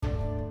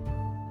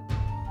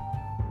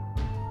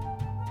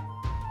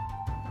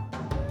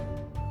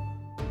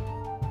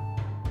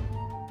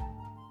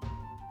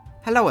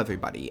Hello,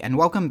 everybody, and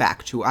welcome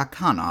back to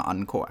Arcana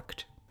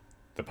Uncorked,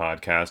 the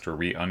podcast where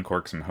we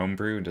uncork some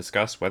homebrew and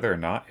discuss whether or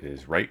not it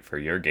is right for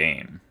your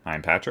game.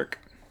 I'm Patrick.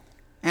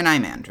 and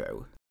I'm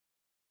Andrew.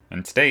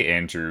 And today,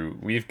 Andrew,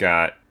 we've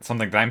got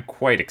something that I'm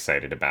quite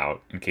excited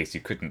about, in case you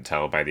couldn't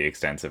tell by the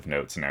extensive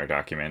notes in our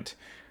document.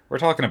 We're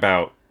talking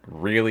about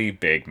really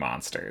big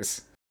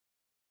monsters.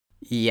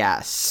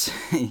 Yes,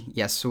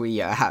 yes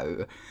we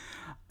are.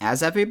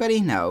 As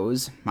everybody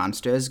knows,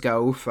 monsters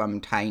go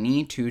from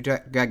tiny to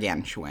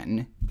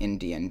gargantuan in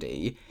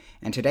D&D,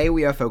 and today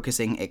we are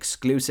focusing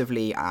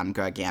exclusively on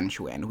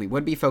gargantuan. We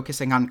would be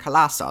focusing on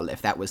colossal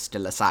if that was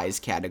still a size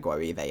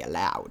category they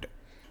allowed.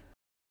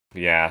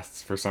 Yeah,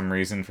 for some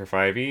reason for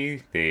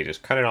 5e, they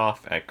just cut it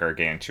off at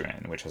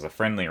gargantuan, which is a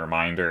friendly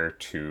reminder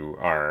to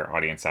our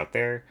audience out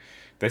there.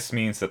 This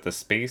means that the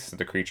space that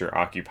the creature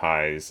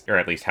occupies, or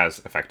at least has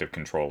effective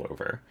control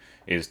over,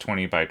 is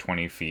 20 by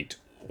 20 feet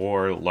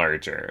or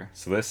larger.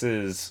 So this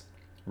is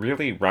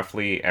really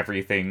roughly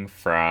everything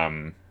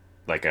from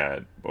like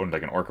an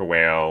orca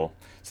whale,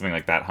 something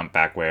like that,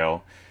 humpback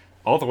whale,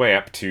 all the way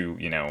up to,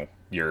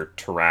 your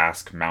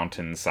Tarrasque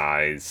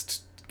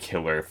mountain-sized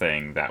killer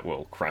thing that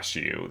will crush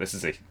you. This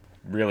is a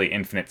really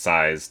infinite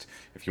sized.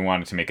 If you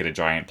wanted to make it a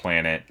giant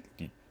planet,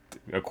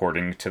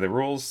 according to the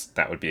rules,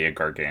 that would be a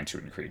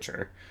gargantuan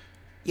creature.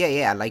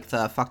 Yeah, like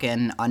the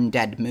fucking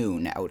Undead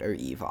Moon Outer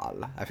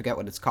Evil. I forget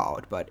what it's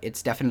called, but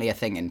it's definitely a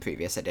thing in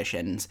previous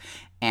editions.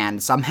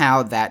 And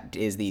somehow that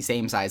is the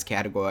same size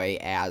category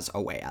as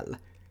a whale.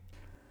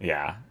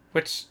 Yeah,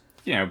 which,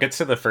 gets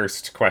to the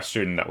first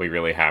question that we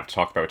really have to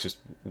talk about, which is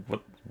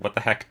what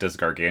the heck does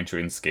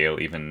gargantuan scale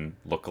even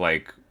look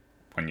like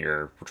when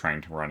you're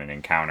trying to run an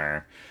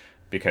encounter?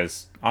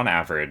 Because on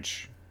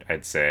average,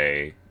 I'd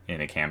say in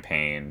a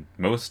campaign,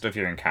 most of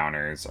your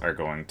encounters are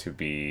going to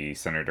be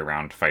centered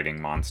around fighting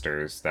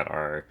monsters that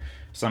are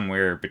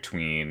somewhere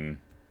between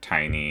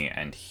tiny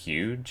and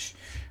huge.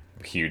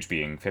 Huge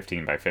being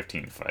 15 by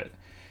 15 foot.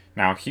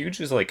 Now,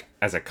 huge is like,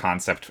 as a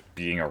concept,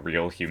 being a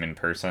real human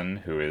person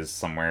who is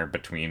somewhere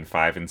between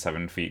 5 and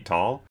 7 feet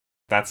tall.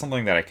 That's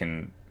something that I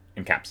can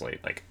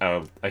encapsulate. Like,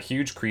 a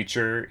huge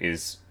creature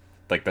is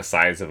like the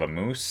size of a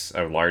moose.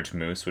 A large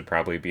moose would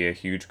probably be a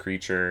huge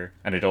creature.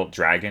 An adult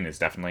dragon is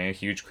definitely a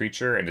huge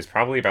creature and is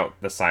probably about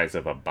the size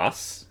of a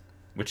bus,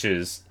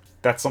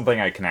 that's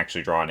something I can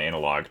actually draw an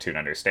analog to and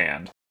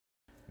understand.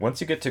 Once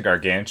you get to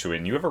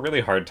gargantuan, you have a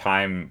really hard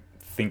time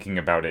thinking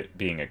about it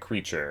being a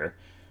creature.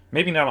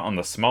 Maybe not on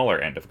the smaller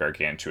end of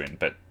gargantuan,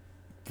 but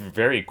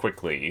very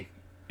quickly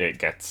it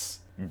gets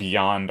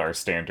beyond our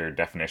standard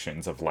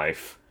definitions of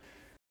life.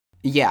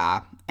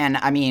 Yeah, and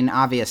I mean,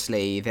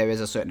 obviously, there is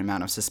a certain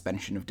amount of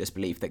suspension of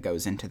disbelief that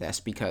goes into this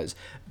because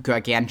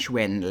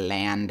gargantuan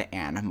land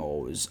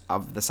animals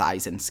of the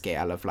size and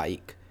scale of,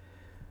 like,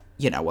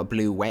 a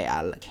blue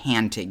whale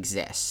can't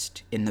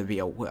exist in the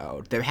real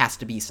world. There has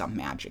to be some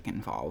magic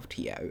involved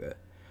here,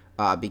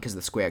 because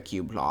the square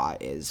cube law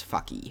is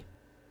fucky.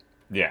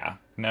 Yeah,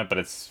 no, but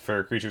it's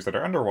for creatures that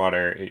are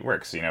underwater, it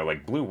works.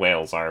 Like blue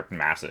whales are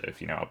massive,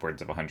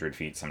 upwards of 100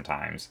 feet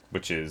sometimes,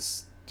 which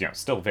is,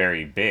 still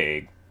very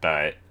big,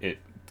 but it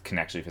can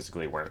actually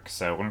physically work.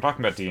 So when we're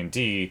talking about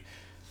D&D,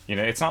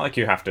 it's not like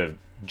you have to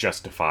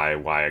justify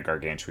why a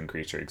gargantuan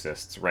creature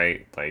exists,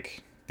 right?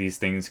 Like, these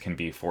things can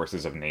be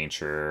forces of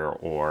nature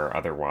or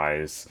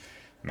otherwise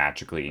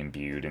magically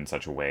imbued in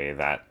such a way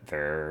that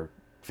their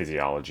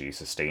physiology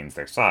sustains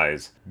their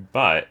size.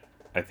 But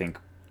I think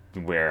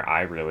where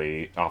I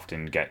really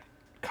often get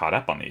caught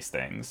up on these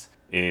things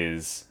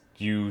is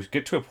you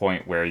get to a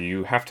point where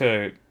you have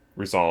to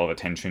resolve a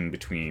tension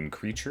between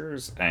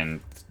creatures and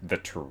the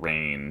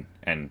terrain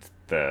and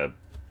the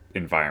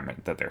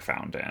environment that they're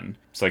found in.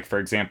 So, like, for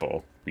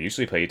example, we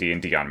usually play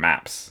D&D on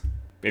maps.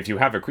 If you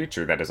have a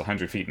creature that is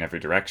 100 feet in every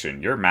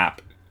direction, your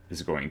map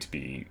is going to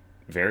be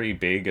very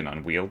big and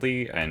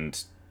unwieldy,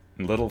 and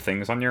little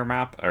things on your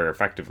map are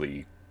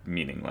effectively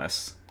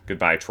meaningless.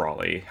 Goodbye,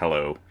 trolley.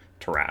 Hello,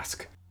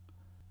 Tarrasque.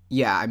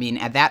 Yeah, I mean,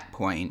 at that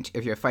point,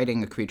 if you're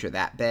fighting a creature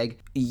that big,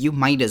 you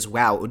might as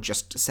well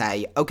just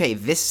say, okay,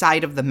 this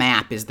side of the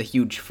map is the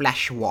huge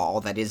flesh wall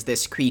that is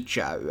this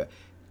creature.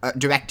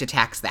 Direct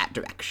attacks that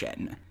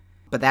direction.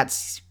 But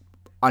that's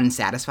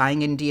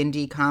unsatisfying in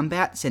D&D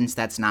combat, since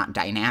that's not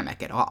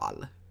dynamic at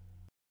all.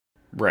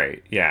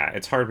 Right, yeah.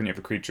 It's hard when you have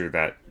a creature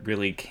that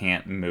really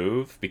can't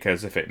move,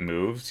 because if it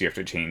moves, you have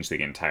to change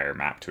the entire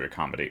map to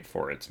accommodate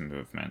for its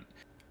movement.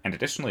 And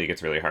additionally, it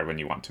gets really hard when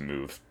you want to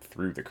move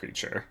through the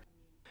creature.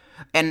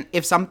 And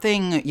if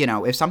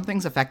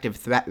something's effective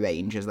threat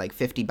range is like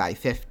 50 by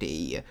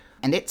 50,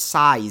 and its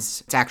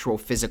size, its actual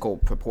physical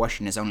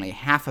proportion is only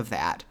half of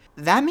that,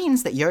 that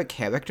means that your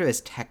character is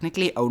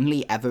technically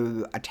only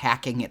ever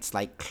attacking its,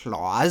 like,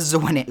 claws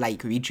when it,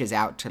 like, reaches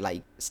out to,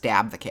 like,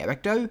 stab the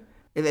character.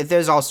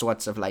 There's all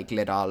sorts of, like,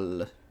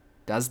 little,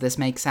 does this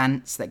make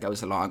sense, that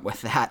goes along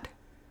with that.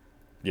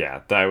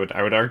 Yeah, I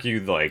would argue,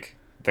 like,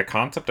 the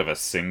concept of a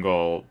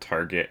single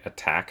target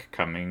attack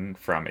coming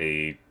from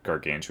a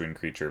gargantuan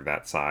creature of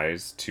that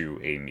size to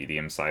a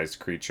medium-sized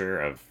creature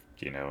of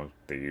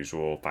the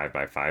usual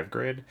 5x5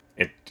 grid,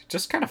 it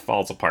just kind of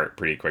falls apart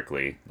pretty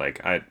quickly.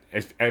 Like,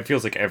 it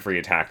feels like every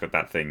attack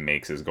that thing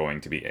makes is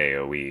going to be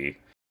AoE.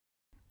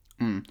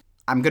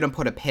 I'm going to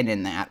put a pin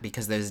in that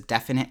because there's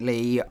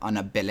definitely an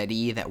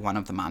ability that one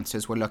of the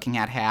monsters we're looking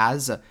at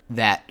has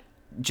that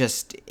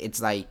just,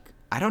 it's like,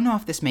 I don't know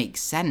if this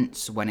makes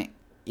sense when it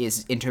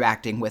is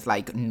interacting with,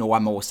 like,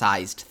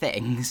 normal-sized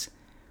things.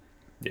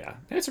 Yeah,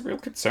 it's a real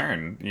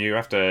concern. You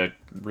have to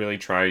really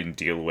try and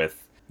deal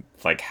with,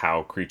 like,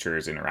 how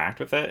creatures interact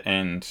with it,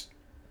 and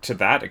to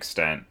that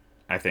extent,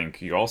 I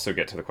think you also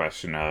get to the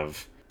question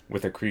of,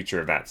 with a creature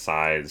of that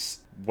size,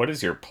 what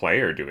is your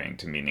player doing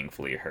to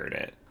meaningfully hurt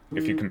it?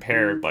 If you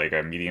compare, like,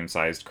 a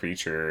medium-sized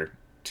creature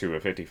to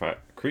a 55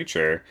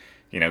 creature,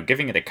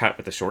 giving it a cut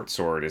with a short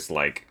sword is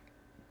like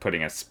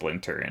putting a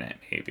splinter in it,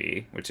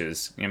 maybe, which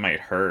is, it might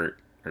hurt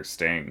or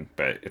sting,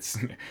 but it's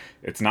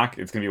not,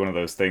 it's gonna be one of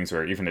those things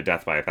where even a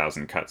death by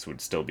 1,000 cuts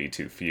would still be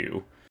too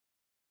few.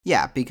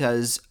 Yeah,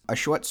 because a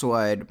short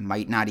sword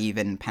might not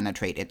even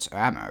penetrate its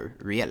armor,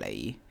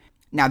 really.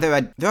 Now,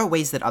 there are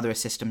ways that other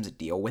systems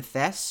deal with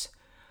this.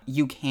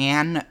 You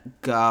can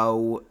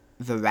go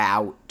the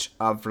route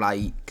of,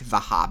 like, The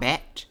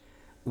Hobbit,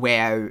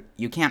 where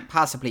you can't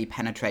possibly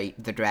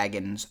penetrate the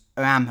dragon's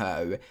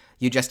armor,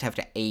 you just have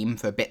to aim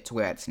for bits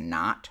where it's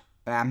not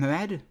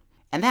armored.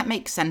 And that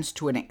makes sense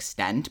to an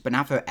extent, but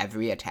not for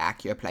every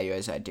attack your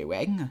players are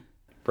doing.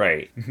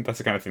 Right. That's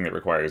the kind of thing that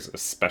requires a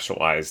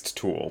specialized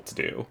tool to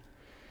do.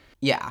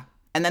 Yeah.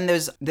 And then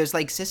there's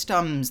like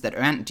systems that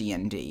aren't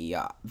D&D,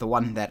 the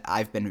one that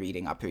I've been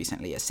reading up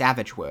recently is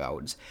Savage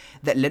Worlds,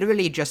 that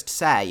literally just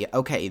say,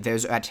 okay,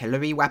 there's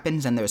artillery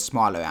weapons and there's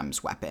small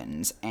arms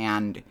weapons,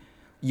 and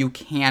you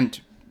can't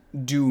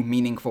do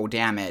meaningful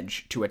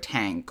damage to a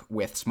tank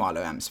with small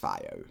arms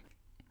fire.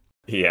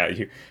 Yeah,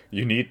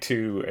 you need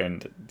to,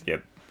 and yeah,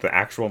 the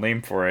actual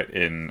name for it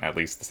in at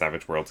least the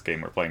Savage Worlds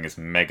game we're playing is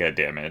mega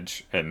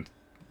damage, and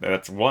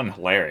that's one,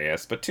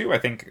 hilarious, but two, I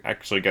think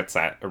actually gets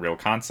at a real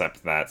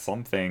concept that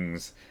some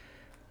things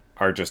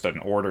are just an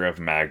order of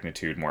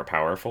magnitude more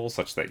powerful,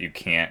 such that you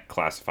can't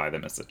classify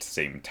them as the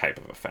same type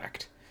of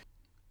effect.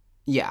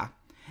 Yeah.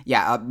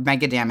 Yeah,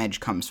 mega damage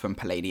comes from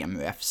Palladium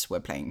Rifts. We're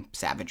playing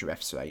Savage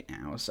Rifts right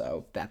now,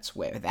 so that's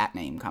where that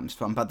name comes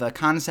from. But the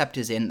concept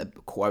is in the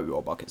core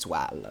rulebook as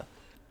well.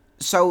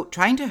 So,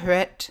 trying to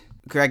hurt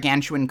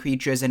gargantuan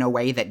creatures in a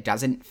way that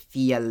doesn't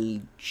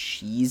feel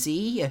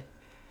cheesy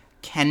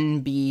can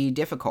be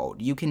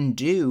difficult. You can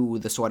do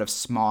the sort of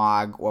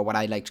smog, or what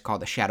I like to call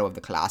the Shadow of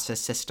the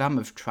Colossus system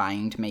of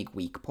trying to make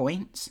weak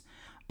points.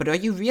 But are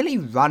you really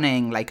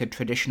running like a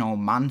traditional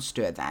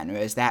monster then, or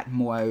is that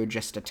more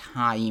just a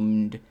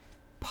timed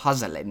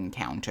puzzle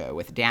encounter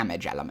with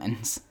damage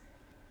elements?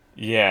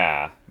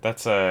 Yeah,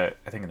 that's I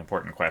think an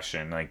important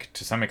question. Like,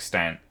 to some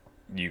extent,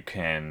 you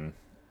can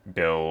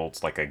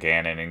build like a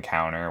Ganon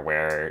encounter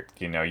where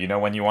you know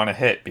when you want to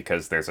hit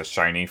because there's a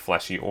shiny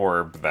fleshy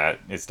orb that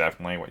is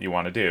definitely what you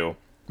want to do.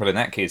 But in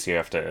that case, you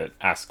have to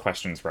ask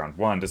questions around,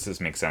 one, does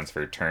this make sense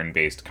for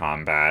turn-based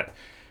combat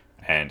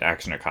and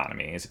action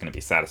economy? Is it going to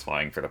be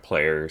satisfying for the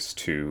players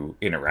to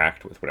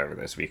interact with whatever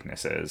this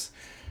weakness is?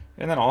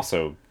 And then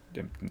also,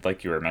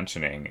 like you were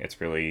mentioning, it's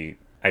really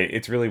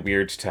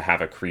weird to have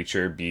a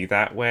creature be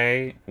that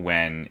way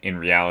when in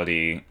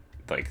reality,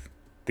 like,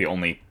 the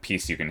only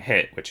piece you can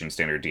hit, which in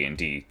standard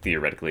D&D,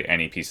 theoretically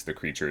any piece of the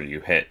creature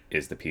you hit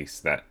is the piece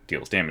that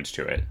deals damage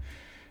to it.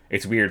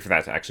 It's weird for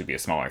that to actually be a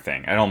smaller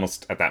thing. I'd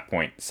almost, at that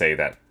point, say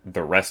that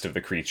the rest of the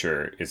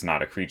creature is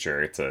not a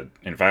creature, it's an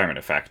environment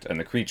effect, and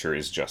the creature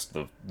is just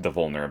the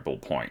vulnerable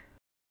point.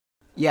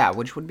 Yeah,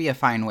 which would be a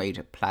fine way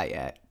to play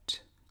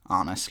it,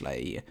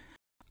 honestly.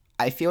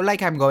 I feel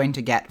like I'm going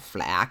to get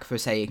flack for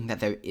saying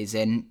that there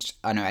isn't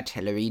an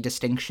artillery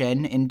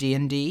distinction in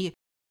D&D,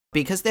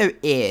 because there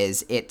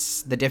is.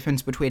 It's the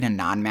difference between a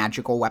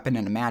non-magical weapon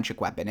and a magic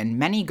weapon, and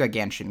many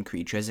gargantuan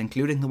creatures,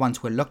 including the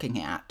ones we're looking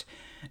at,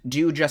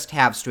 do just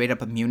have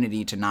straight-up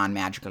immunity to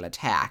non-magical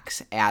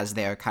attacks as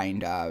their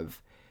kind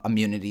of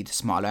immunity to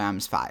small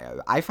arms fire.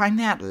 I find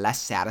that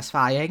less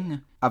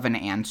satisfying of an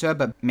answer,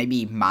 but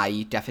maybe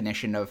my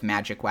definition of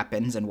magic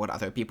weapons and what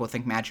other people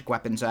think magic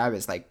weapons are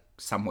is, like,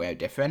 somewhere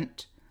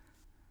different.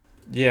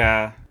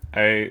 Yeah,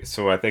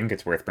 so I think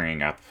it's worth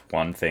bringing up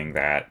one thing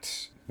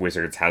that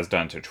Wizards has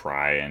done to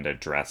try and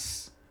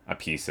address a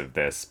piece of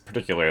this,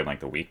 particularly like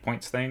the weak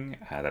points thing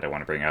that I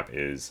want to bring up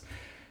is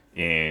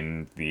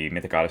in the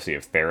Mythic Odyssey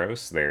of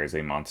Theros, there's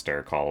a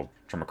monster called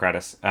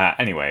Tromokratis.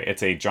 Anyway,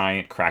 it's a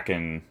giant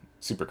kraken,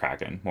 super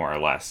kraken, more or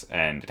less,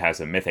 and it has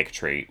a mythic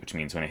trait, which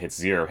means when it hits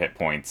 0 hit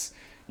points,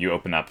 you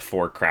open up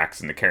 4 cracks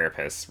in the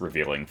carapace,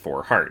 revealing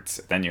 4 hearts.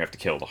 Then you have to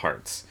kill the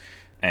hearts.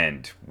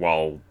 And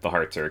while the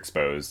hearts are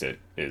exposed, it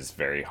is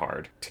very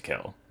hard to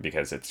kill,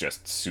 because it's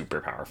just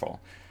super powerful.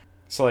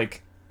 So,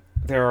 like,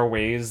 there are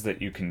ways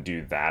that you can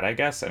do that, I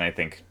guess, and I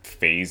think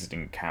phased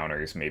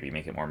encounters maybe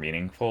make it more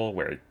meaningful,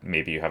 where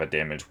maybe you have a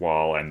damage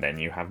wall and then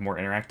you have more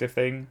interactive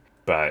thing,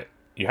 but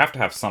you have to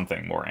have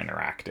something more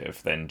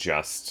interactive than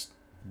just,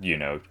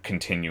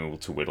 continue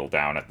to whittle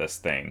down at this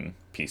thing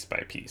piece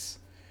by piece.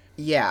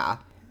 Yeah.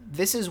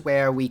 this is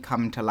where we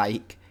come to,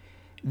 like,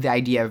 the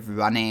idea of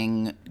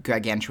running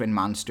gargantuan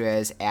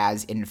monsters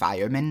as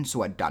environments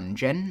or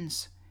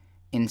dungeons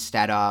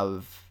instead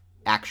of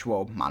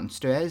actual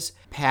monsters.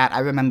 Pat, I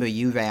remember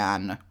you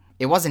ran...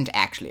 It wasn't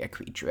actually a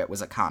creature, it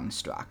was a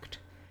construct.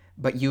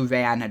 But you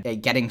ran a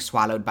getting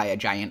swallowed by a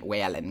giant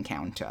whale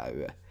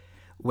encounter,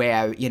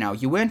 where, you know,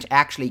 you weren't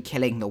actually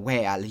killing the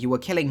whale, you were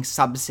killing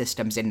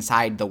subsystems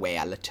inside the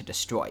whale to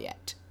destroy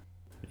it.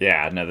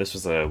 Yeah, no, this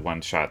was a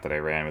one-shot that I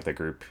ran with a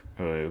group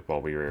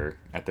while we were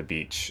at the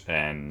beach,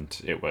 and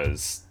it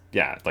was,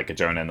 yeah, like a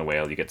Jonah and the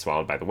whale. You get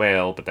swallowed by the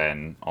whale, but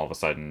then all of a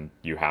sudden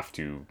you have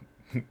to,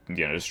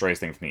 destroy this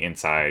thing from the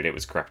inside. It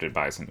was corrupted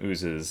by some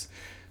oozes,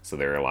 so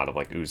there are a lot of,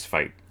 like, ooze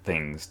fight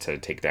things to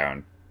take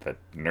down the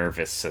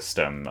nervous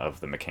system of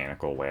the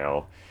mechanical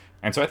whale.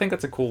 And so I think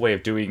that's a cool way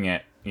of doing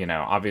it.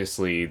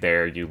 Obviously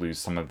there you lose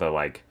some of the,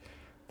 like,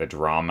 the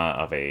drama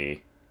of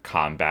a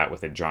combat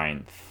with a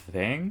giant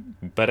thing,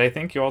 but I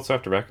think you also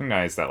have to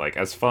recognize that, like,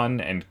 as fun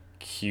and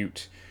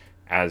cute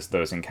as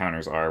those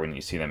encounters are when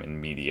you see them in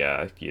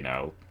media,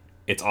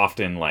 it's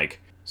often like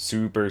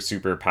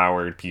super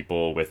powered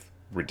people with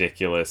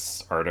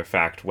ridiculous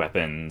artifact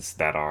weapons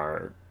that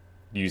are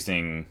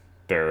using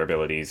their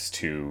abilities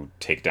to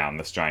take down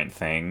this giant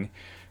thing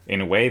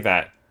in a way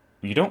that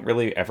you don't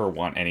really ever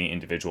want any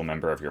individual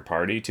member of your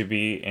party to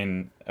be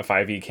in a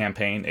 5e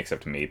campaign,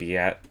 except maybe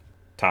at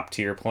top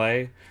tier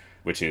play,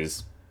 which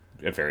is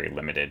a very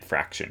limited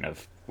fraction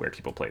of where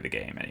people play the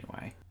game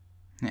anyway.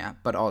 Yeah,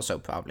 but also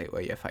probably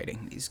where you're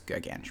fighting these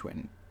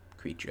gargantuan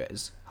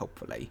creatures,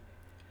 hopefully.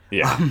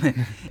 Yeah.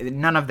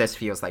 None of this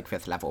feels like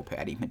 5th level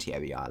party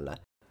material.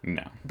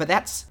 No. But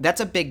that's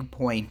a big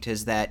point,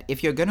 is that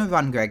if you're going to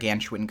run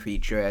gargantuan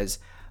creatures,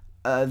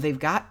 they've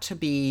got to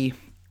be,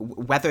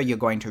 whether you're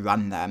going to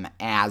run them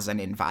as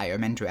an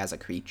environment or as a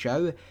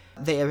creature,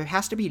 there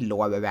has to be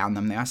lore around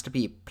them, there has to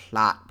be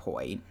plot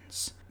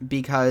points,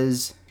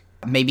 because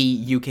maybe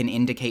you can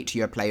indicate to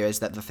your players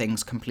that the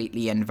thing's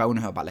completely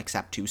invulnerable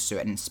except to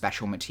certain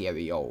special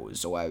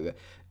materials or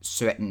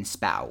certain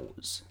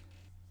spells.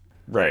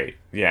 Right,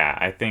 yeah,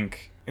 I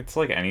think it's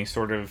like any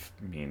sort of,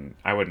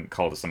 I wouldn't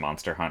call this a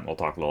monster hunt. We'll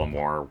talk a little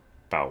more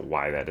about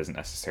why that isn't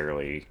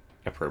necessarily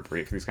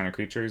appropriate for these kind of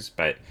creatures,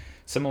 but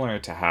similar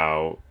to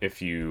how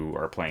if you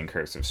are playing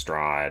Curse of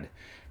Strahd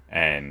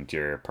and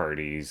your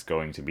party's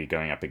going to be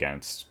going up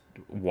against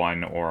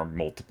one or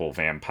multiple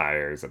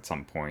vampires at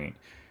some point,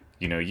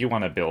 you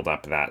want to build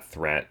up that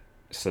threat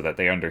so that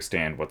they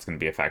understand what's going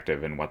to be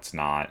effective and what's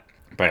not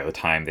by the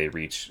time they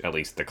reach at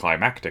least the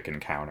climactic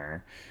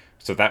encounter.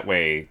 So that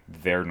way,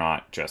 they're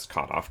not just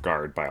caught off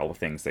guard by all the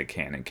things they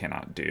can and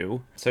cannot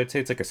do. So I'd say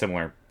it's like a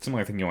similar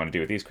thing you want to do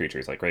with these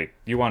creatures. Like, right,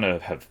 you want to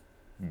have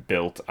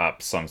built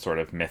up some sort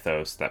of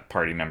mythos that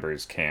party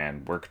members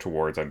can work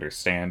towards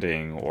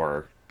understanding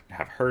or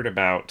have heard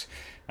about,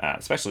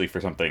 especially for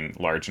something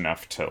large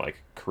enough to,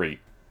 like, create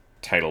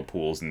tidal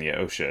pools in the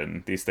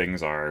ocean. These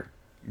things are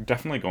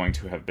definitely going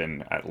to have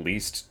been at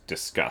least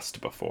discussed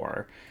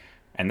before.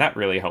 And that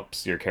really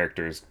helps your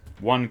characters,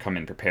 one, come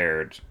in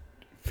prepared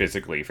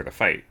physically for the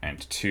fight,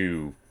 and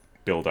two,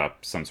 build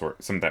up some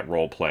of that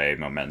role play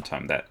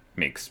momentum that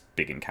makes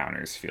big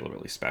encounters feel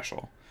really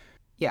special.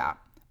 Yeah,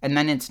 and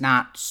then it's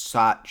not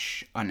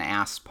such an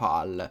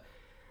ass-pull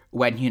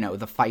when,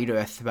 the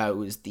fighter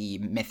throws the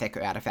mythic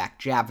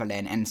artifact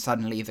javelin and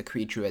suddenly the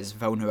creature is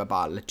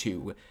vulnerable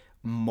to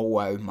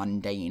more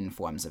mundane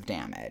forms of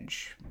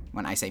damage.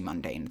 When I say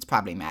mundane, it's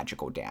probably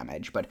magical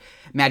damage, but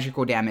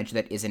magical damage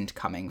that isn't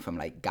coming from,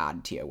 like,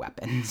 god-tier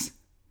weapons.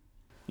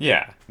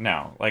 Yeah,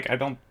 no, like, I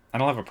don't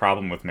have a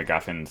problem with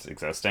MacGuffins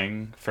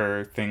existing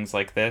for things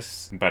like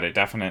this, but it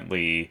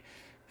definitely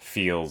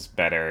feels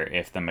better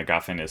if the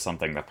MacGuffin is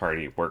something the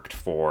party worked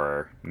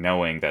for,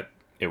 knowing that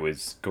it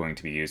was going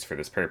to be used for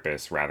this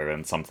purpose, rather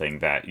than something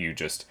that you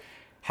just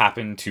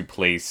happen to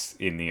place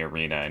in the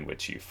arena in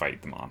which you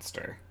fight the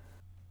monster.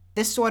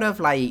 This sort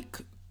of, like,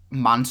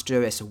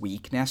 monstrous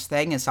weakness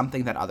thing is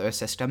something that other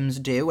systems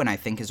do, and I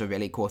think is a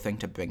really cool thing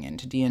to bring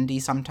into D&D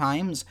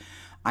sometimes.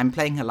 I'm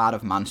playing a lot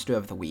of Monster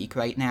of the Week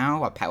right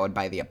now, powered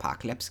by the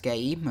Apocalypse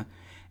game,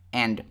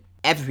 and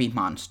every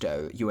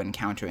monster you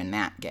encounter in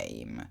that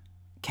game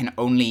can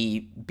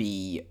only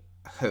be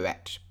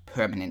hurt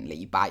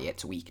permanently by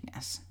its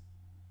weakness.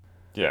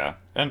 Yeah,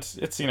 and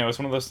it's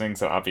one of those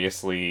things that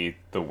obviously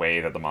the way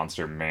that the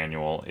monster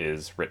manual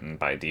is written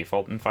by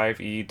default in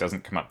 5e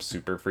doesn't come up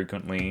super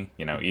frequently.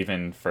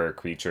 Even for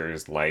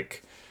creatures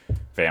like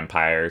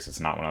vampires, it's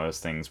not one of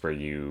those things where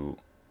you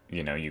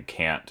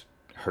can't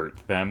hurt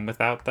them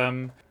without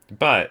them.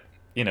 But,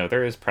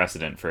 there is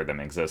precedent for them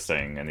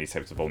existing and these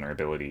types of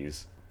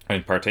vulnerabilities.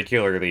 And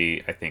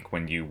particularly, I think,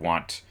 when you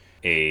want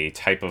a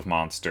type of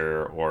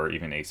monster or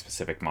even a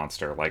specific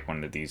monster like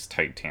one of these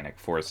titanic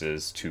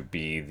forces to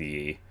be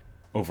the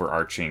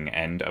overarching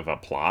end of a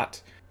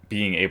plot,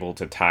 being able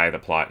to tie the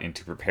plot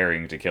into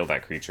preparing to kill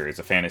that creature is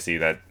a fantasy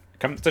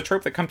it's a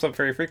trope that comes up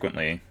very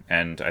frequently,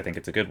 and I think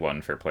it's a good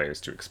one for players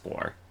to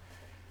explore.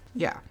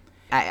 Yeah.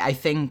 I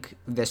think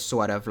this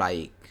sort of,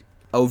 like,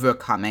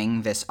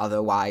 overcoming this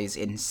otherwise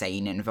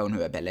insane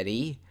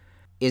invulnerability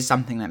is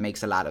something that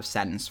makes a lot of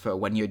sense for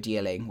when you're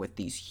dealing with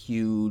these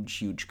huge,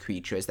 huge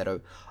creatures that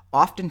are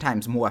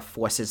oftentimes more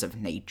forces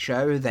of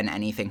nature than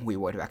anything we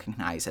would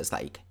recognize as,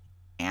 like,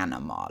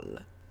 animal.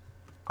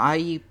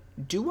 I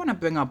do want to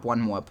bring up one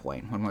more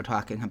point when we're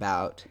talking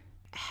about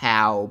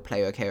how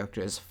player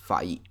characters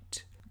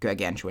fight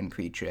gargantuan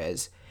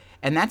creatures,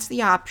 and that's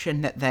the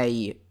option that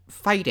they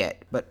fight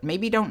it, but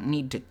maybe don't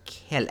need to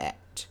kill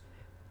it.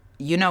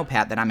 You know,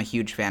 Pat, that I'm a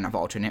huge fan of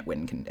alternate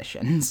win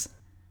conditions.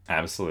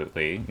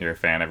 Absolutely. You're a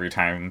fan every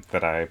time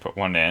that I put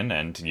one in,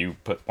 and you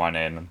put one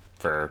in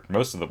for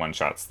most of the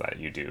one-shots that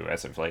you do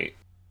as of late.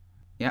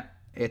 Yeah,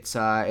 it's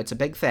a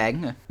big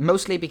thing.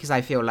 Mostly because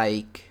I feel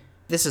like,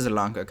 this is a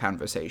longer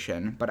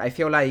conversation, but I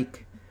feel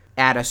like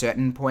at a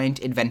certain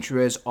point,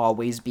 adventurers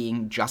always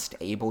being just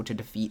able to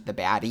defeat the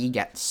baddie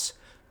gets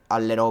a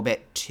little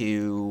bit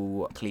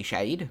too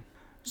cliched.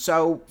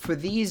 So, for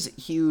these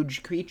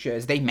huge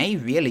creatures, they may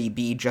really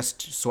be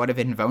just sort of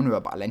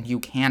invulnerable, and you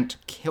can't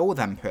kill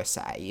them per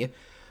se,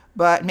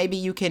 but maybe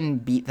you can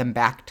beat them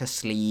back to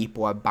sleep,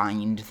 or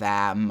bind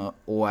them,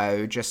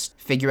 or just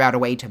figure out a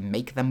way to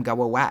make them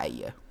go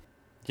away.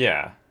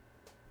 Yeah.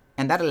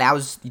 And that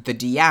allows the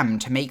DM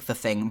to make the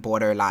thing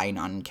borderline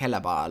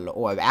unkillable,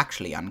 or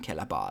actually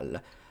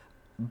unkillable,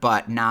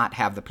 but not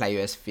have the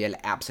players feel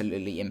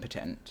absolutely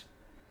impotent.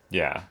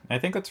 Yeah. I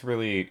think that's a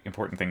really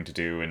important thing to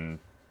do, and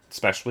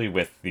especially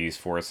with these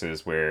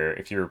forces where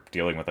if you're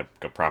dealing with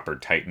a proper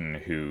Titan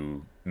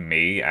who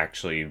may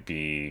actually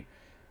be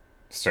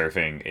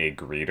serving a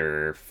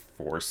greater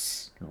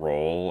force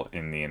role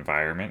in the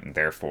environment, and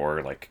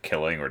therefore, like,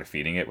 killing or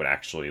defeating it would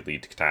actually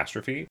lead to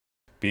catastrophe,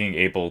 being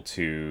able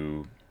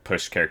to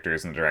push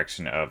characters in the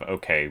direction of,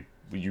 okay,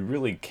 you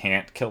really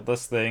can't kill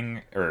this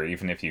thing, or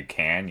even if you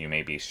can, you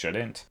maybe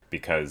shouldn't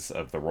because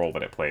of the role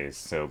that it plays.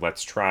 So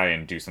let's try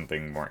and do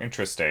something more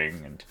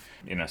interesting, and,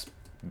 you know,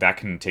 that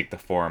can take the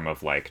form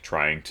of, like,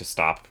 trying to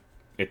stop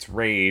its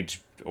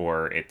rage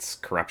or its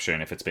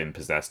corruption if it's been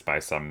possessed by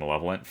some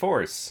malevolent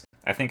force.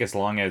 I think as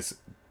long as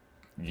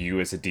you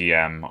as a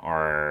DM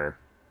are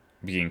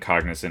being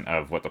cognizant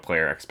of what the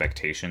player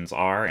expectations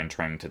are and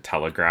trying to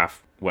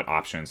telegraph what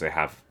options they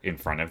have in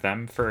front of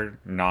them for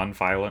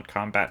non-violent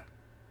combat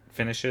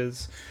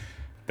finishes,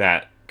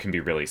 that can be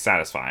really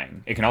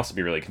satisfying. It can also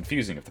be really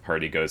confusing if the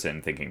party goes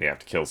in thinking they have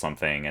to kill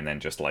something and then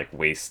just, like,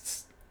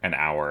 wastes an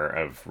hour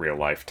of real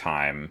life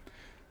time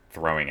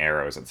throwing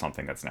arrows at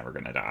something that's never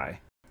going to die.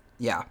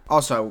 Yeah.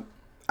 Also,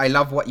 I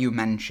love what you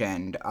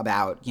mentioned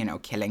about, you know,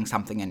 killing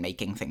something and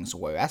making things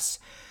worse.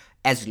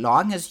 As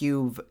long as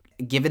you've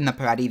given the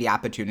party the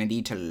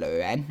opportunity to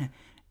learn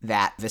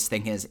that this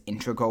thing is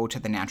integral to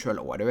the natural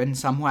order in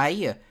some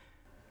way,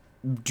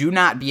 do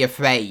not be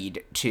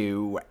afraid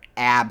to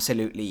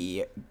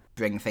absolutely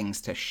bring things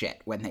to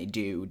shit when they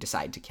do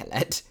decide to kill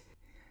it.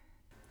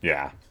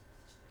 Yeah.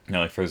 You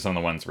know, like for some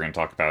of the ones we're going to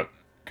talk about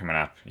coming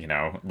up, you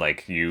know,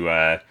 like you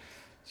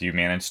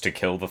managed to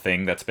kill the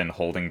thing that's been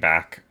holding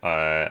back,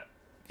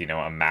 you know,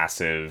 a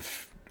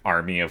massive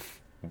army of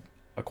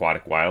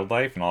aquatic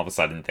wildlife, and all of a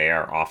sudden they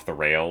are off the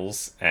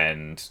rails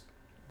and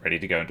ready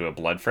to go into a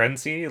blood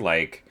frenzy.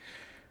 Like,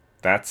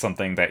 that's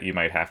something that you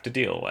might have to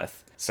deal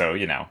with. So,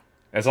 you know,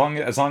 as long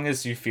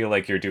as you feel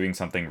like you're doing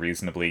something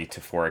reasonably to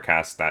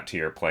forecast that to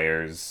your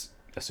players,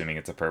 assuming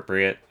it's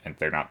appropriate, and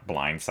they're not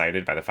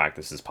blindsided by the fact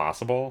this is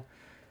possible,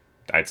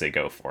 I'd say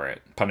go for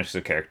it. Punish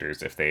the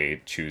characters if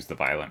they choose the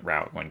violent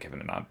route when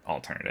given an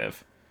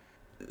alternative.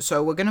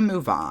 So we're going to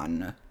move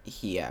on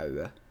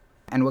here,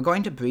 and we're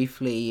going to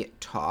briefly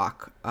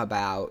talk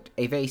about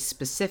a very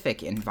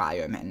specific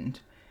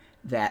environment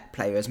that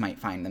players might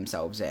find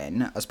themselves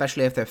in,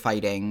 especially if they're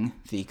fighting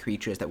the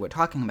creatures that we're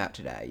talking about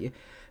today,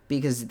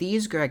 because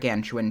these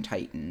gargantuan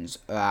titans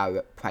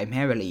are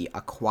primarily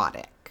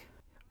aquatic,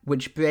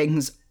 which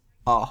brings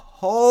a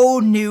whole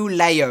new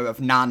layer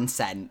of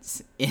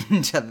nonsense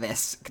into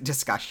this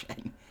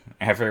discussion.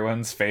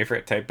 Everyone's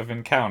favorite type of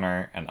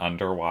encounter, an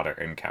underwater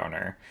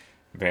encounter.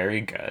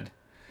 Very good.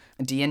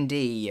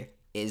 D&D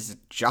is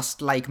just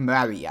like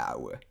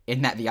Mario,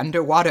 in that the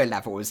underwater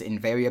levels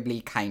invariably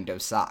kind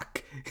of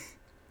suck.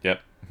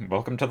 Yep.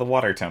 Welcome to the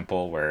water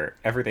temple, where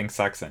everything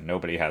sucks and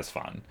nobody has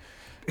fun.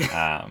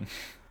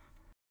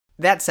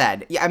 That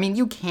said, I mean,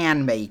 you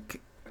can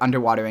make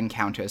underwater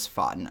encounters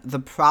fun. The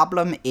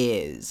problem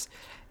is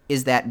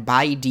that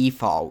by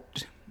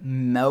default,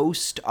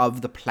 most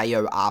of the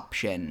player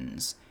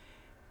options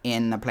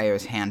in the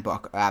player's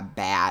handbook are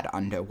bad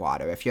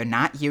underwater. If you're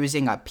not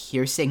using a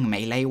piercing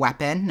melee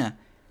weapon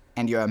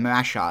and you're a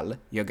marshal,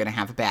 you're gonna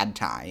have a bad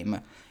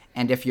time.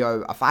 And if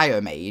you're a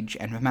fire mage,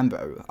 and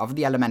remember, of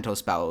the elemental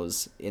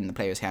spells in the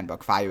player's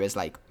handbook, fire is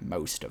like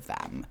most of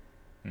them,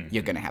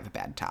 you're gonna have a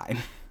bad time.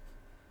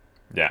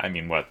 Yeah, I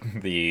mean, what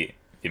the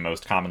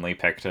most commonly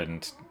picked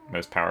and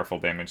most powerful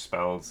damage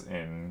spells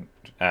in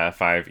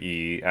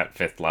 5e at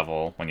 5th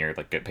level when you're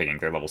like picking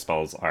their level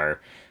spells are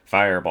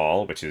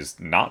Fireball, which is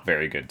not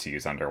very good to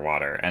use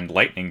underwater, and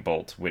Lightning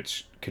Bolt,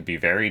 which could be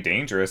very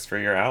dangerous for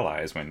your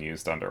allies when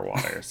used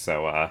underwater.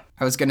 So I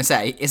was gonna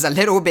say, is a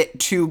little bit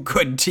too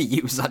good to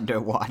use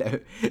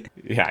underwater.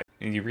 yeah,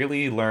 you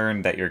really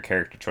learn that your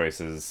character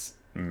choices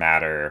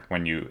matter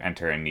when you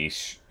enter a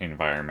niche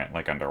environment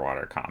like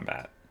underwater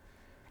combat.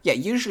 Yeah,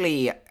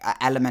 usually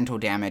elemental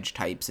damage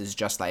types is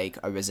just like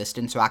a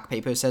resistance rock,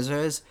 paper,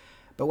 scissors,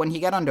 but when you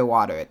get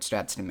underwater, it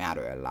starts to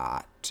matter a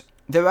lot.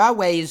 There are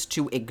ways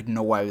to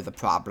ignore the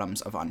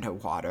problems of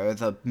underwater.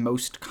 The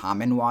most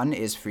common one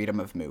is freedom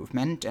of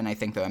movement, and I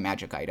think there are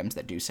magic items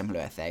that do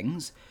similar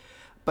things.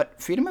 But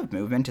freedom of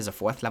movement is a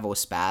 4th level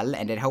spell,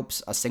 and it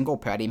helps a single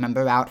party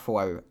member out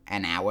for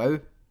an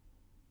hour.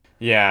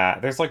 Yeah,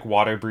 there's like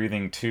water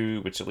breathing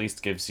too, which at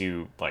least gives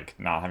you like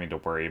not having to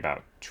worry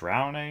about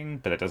drowning,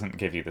 but it doesn't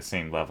give you the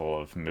same level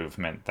of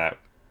movement that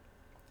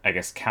I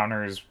guess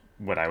counters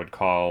what I would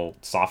call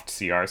soft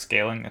CR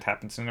scaling that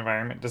happens in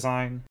environment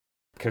design.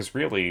 Because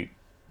really,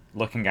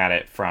 looking at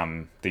it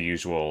from the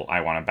usual,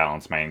 I want to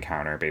balance my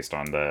encounter based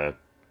on the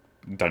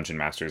Dungeon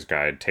Master's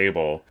Guide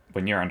table,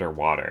 when you're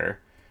underwater,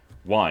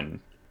 one,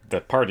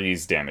 the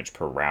party's damage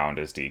per round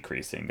is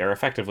decreasing. They're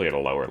effectively at a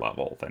lower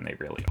level than they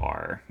really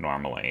are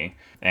normally.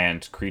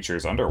 And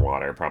creatures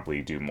underwater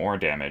probably do more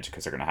damage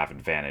because they're going to have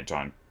advantage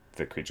on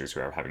the creatures who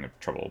are having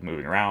trouble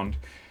moving around.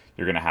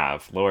 You're going to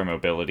have lower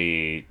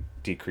mobility,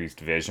 decreased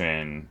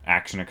vision,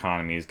 action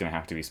economy is going to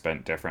have to be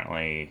spent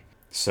differently.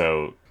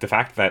 So the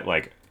fact that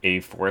like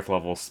a 4th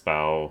level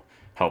spell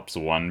helps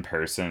one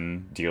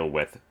person deal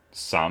with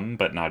some,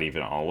 but not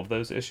even all of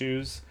those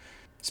issues,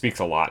 speaks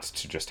a lot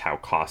to just how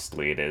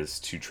costly it is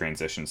to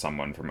transition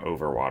someone from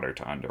overwater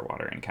to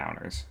underwater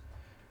encounters.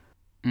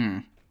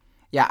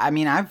 Yeah, I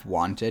mean, I've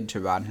wanted to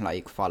run,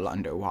 like, full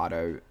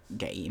underwater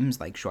games,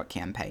 like short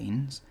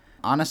campaigns.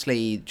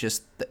 Honestly,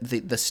 just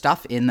the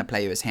stuff in the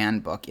player's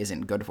handbook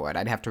isn't good for it.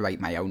 I'd have to write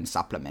my own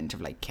supplement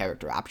of, like,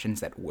 character options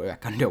that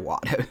work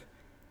underwater.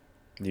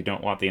 You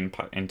don't want the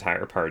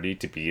entire party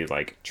to be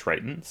like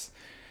Tritons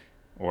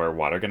or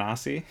Water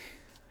Genasi.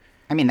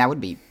 I mean, that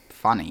would be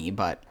funny,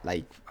 but,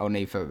 like,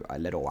 only for a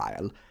little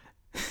while.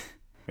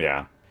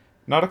 Yeah.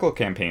 Nautical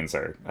campaigns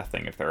are a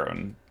thing of their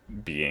own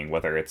being,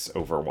 whether it's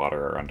over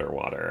water or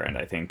underwater, and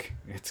I think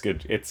it's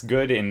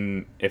good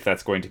in if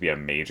that's going to be a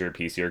major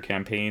piece of your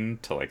campaign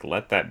to like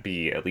let that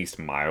be at least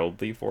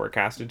mildly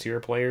forecasted to your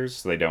players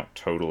so they don't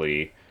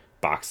totally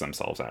box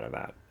themselves out of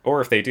that.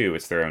 Or if they do,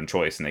 it's their own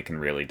choice and they can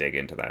really dig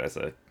into that as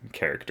a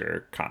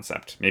character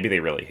concept. Maybe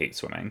they really hate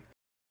swimming.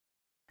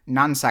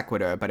 Non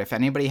sequitur, but if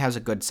anybody has a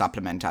good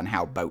supplement on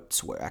how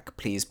boats work,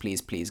 please, please,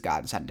 please,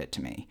 God, send it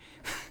to me.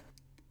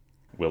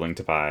 Willing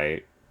to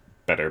buy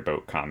better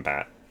boat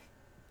combat.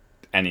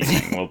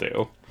 Anything will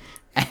do.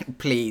 And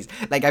please,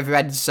 like, I've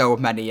read so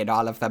many and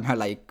all of them are,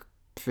 like,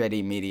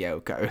 pretty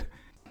mediocre.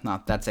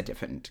 No, that's a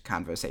different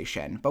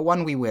conversation, but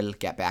one we will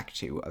get back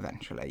to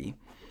eventually.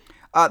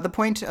 The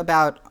point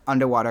about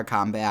underwater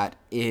combat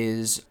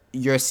is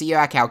your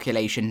CR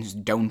calculations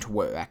don't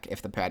work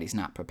if the party's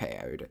not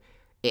prepared.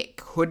 It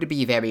could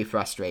be very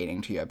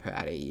frustrating to your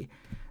party.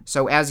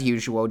 So as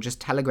usual,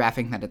 just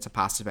telegraphing that it's a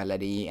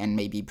possibility and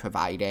maybe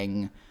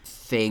providing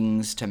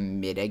things to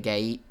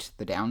mitigate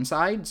the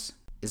downsides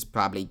is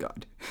probably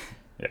good.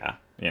 Yeah.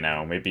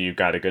 Maybe you've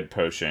got a good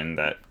potion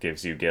that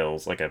gives you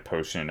gills, like a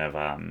potion of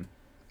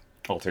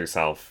alter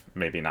self,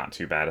 maybe not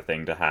too bad a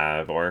thing to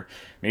have. Or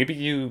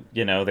maybe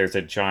there's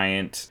a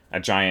giant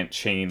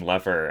chain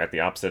lever at the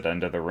opposite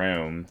end of the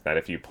room that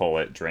if you pull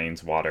it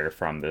drains water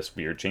from this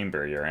weird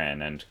chamber you're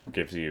in and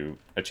gives you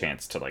a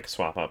chance to like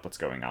swap up what's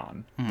going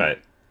on.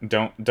 But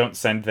don't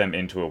send them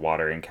into a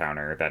water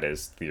encounter that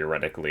is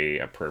theoretically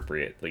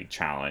appropriately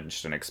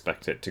challenged and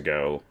expect it to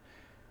go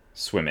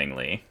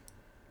swimmingly,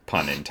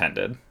 pun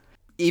intended.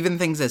 Even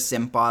things as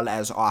simple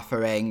as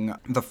offering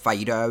the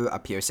fighter a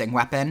piercing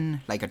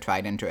weapon, like a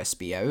trident or a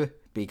spear,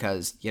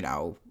 because,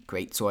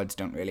 great swords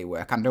don't really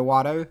work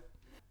underwater.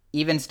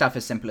 Even stuff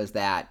as simple as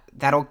that,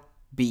 that'll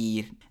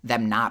be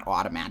them not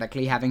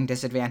automatically having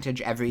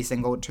disadvantage every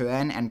single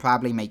turn and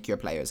probably make your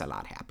players a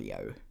lot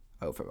happier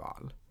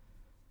overall.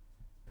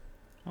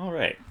 All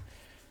right.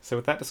 So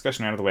with that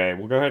discussion out of the way,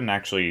 we'll go ahead and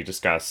actually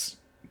discuss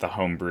the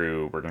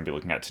homebrew we're going to be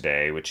looking at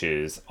today, which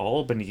is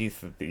All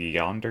Beneath the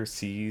Yonder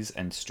Seas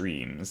and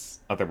Streams,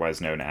 otherwise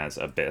known as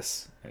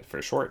Abyss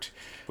for short,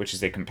 which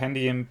is a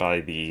compendium by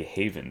the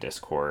Haven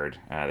Discord.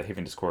 The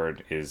Haven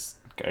Discord is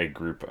a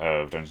group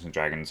of Dungeons &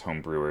 Dragons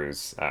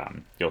homebrewers.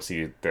 You'll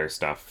see their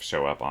stuff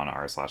show up on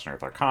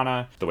r/Nerd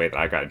Arcana. The way that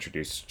I got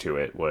introduced to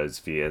it was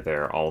via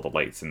their All the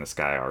Lights in the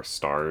Sky Are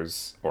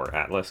Stars, or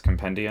Atlas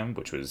compendium,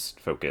 which was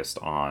focused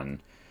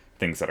on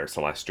things that are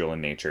celestial in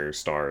nature,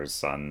 stars,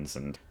 suns,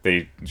 and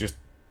they just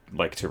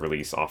like to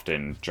release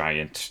often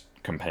giant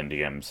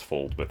compendiums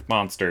filled with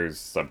monsters,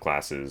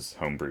 subclasses,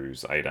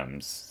 homebrews,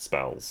 items,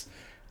 spells.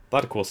 A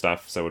lot of cool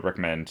stuff, so I would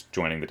recommend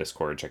joining the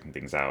Discord, checking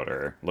things out,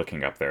 or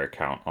looking up their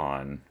account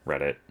on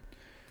Reddit.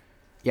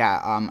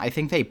 Yeah, I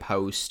think they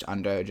post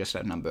under just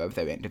a number of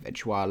their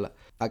individual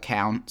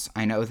accounts.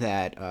 I know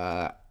that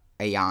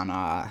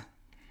Ayana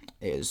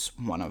is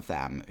one of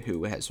them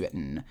who has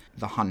written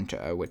The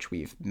Hunter, which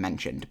we've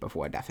mentioned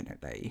before,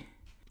 definitely.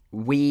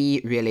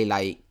 We really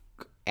like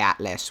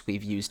Atlas.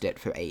 We've used it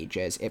for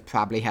ages. It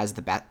probably has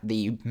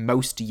the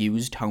most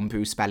used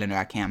homebrew spell in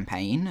our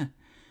campaign,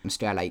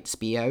 Starlight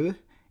Spear,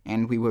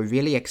 and we were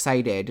really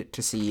excited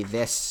to see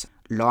this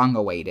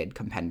long-awaited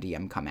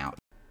compendium come out.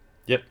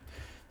 Yep.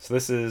 So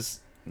this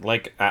is,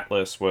 like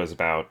Atlas was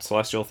about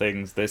celestial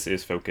things, this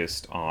is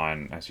focused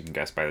on, as you can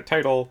guess by the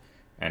title,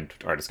 and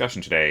our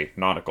discussion today,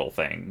 nautical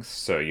things.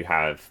 So you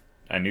have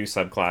a new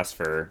subclass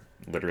for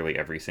literally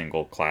every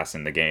single class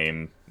in the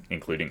game,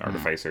 including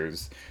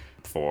artificers,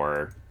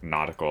 for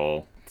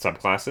nautical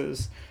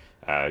subclasses.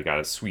 You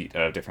got a suite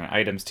of different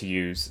items to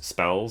use,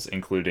 spells,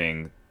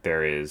 including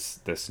there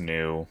is this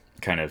new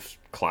kind of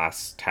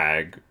class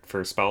tag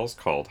for spells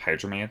called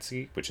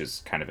Hydromancy, which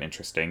is kind of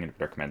interesting and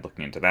would recommend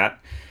looking into that.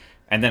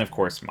 And then, of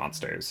course,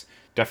 monsters.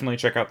 Definitely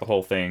check out the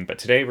whole thing, but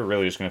today we're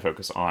really just going to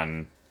focus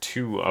on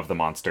two of the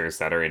monsters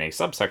that are in a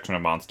subsection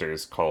of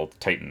monsters called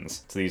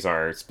Titans. So these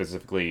are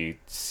specifically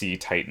sea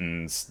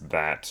titans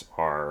that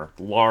are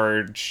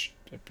large,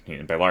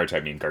 by large I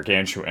mean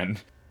gargantuan,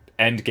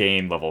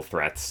 endgame level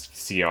threats,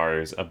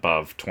 CRs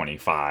above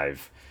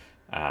 25,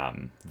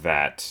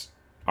 that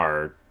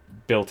are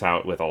built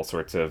out with all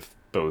sorts of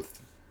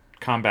both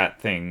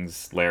combat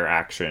things, lair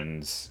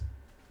actions,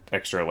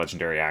 extra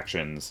legendary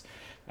actions,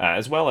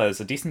 as well as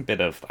a decent bit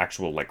of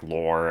actual like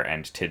lore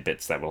and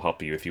tidbits that will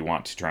help you if you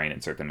want to try and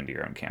insert them into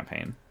your own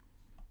campaign.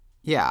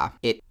 Yeah,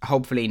 it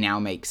hopefully now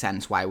makes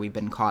sense why we've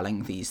been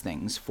calling these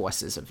things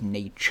forces of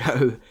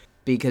nature,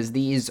 because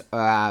these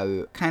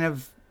are kind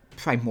of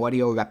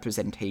primordial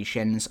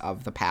representations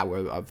of the power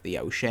of the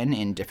ocean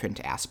in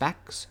different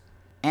aspects.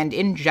 And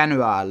in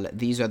general,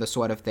 these are the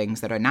sort of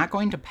things that are not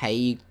going to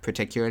pay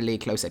particularly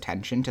close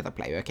attention to the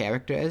player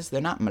characters.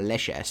 They're not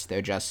malicious,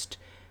 they're just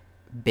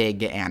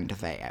big and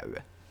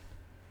there.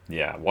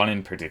 Yeah, one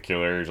in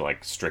particular,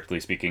 like strictly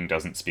speaking,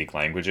 doesn't speak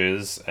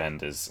languages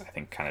and is, I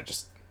think, kind of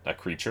just a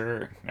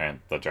creature, and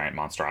the giant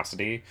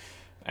monstrosity.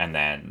 And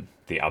then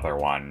the other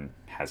one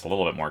has a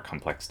little bit more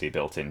complexity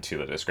built into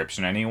the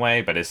description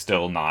anyway, but is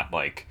still not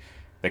like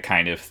the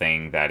kind of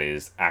thing that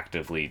is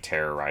actively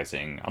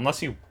terrorizing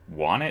unless you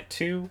want it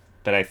to.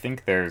 But I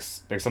think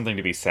there's something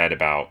to be said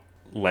about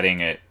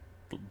letting it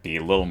be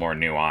a little more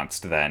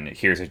nuanced than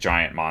here's a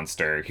giant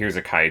monster, here's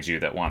a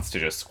kaiju that wants to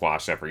just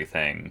squash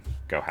everything,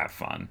 go have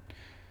fun.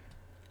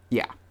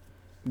 Yeah,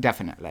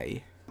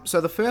 definitely.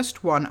 So the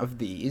first one of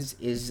these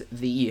is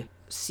the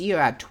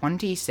Sierra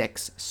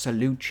 26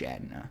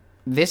 Solution.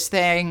 This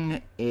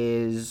thing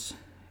is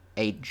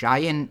a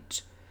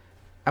giant,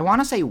 I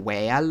want to say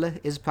whale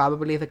is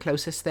probably the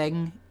closest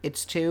thing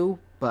it's to,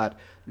 but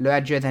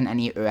larger than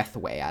any earth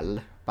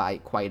whale by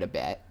quite a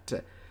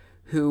bit,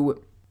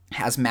 who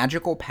has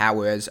magical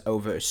powers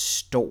over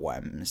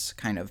storms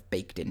kind of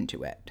baked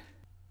into it.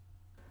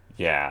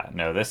 Yeah,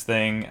 no, this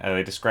thing,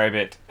 they describe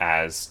it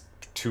as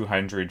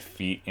 200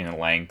 feet in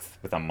length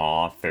with a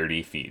maw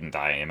 30 feet in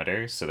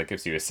diameter, so that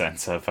gives you a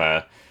sense of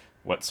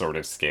what sort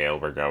of scale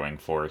we're going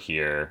for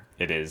here.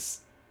 It is,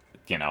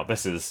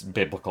 this is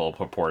biblical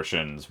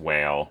proportions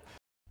whale.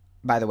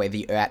 By the way,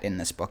 the art in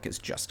this book is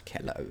just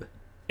killer.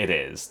 It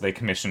is. They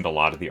commissioned a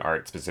lot of the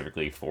art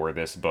specifically for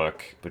this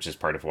book, which is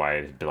part of why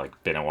it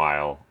had been a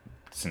while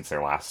since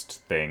their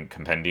last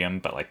compendium,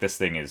 but this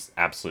thing is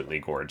absolutely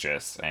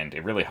gorgeous, and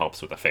it really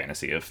helps with the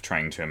fantasy of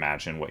trying to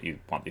imagine what you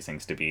want these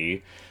things to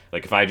be.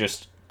 If I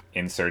just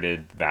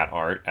inserted that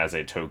art as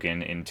a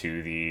token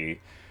into the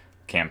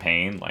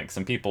campaign,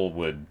 some people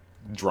would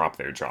drop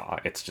their jaw.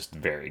 It's just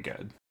very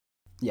good.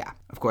 Yeah,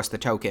 of course the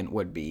token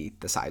would be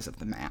the size of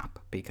the map,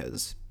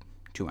 because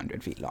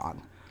 200 feet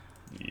long.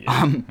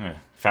 Yeah.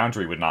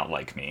 Foundry would not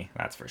like me,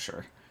 that's for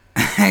sure.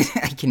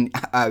 I can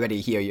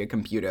already hear your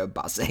computer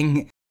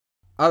buzzing.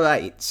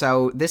 Alright,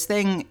 so this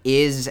thing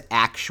is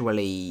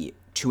actually,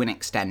 to an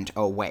extent,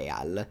 a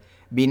whale,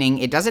 meaning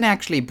it doesn't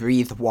actually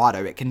breathe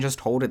water, it can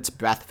just hold its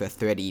breath for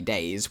 30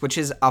 days, which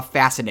is a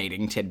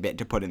fascinating tidbit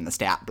to put in the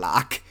stat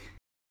block.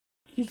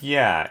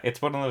 Yeah,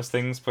 it's one of those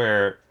things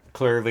where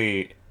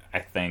clearly I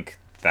think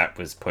that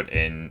was put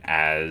in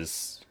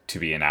as to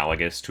be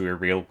analogous to a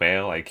real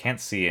whale. I can't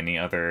see any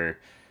other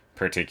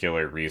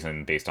particular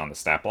reason, based on the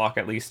stat block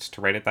at least,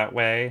 to write it that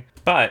way,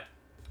 but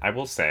I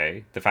will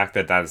say, the fact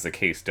that that is the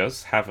case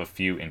does have a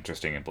few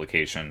interesting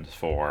implications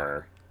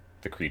for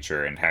the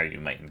creature and how you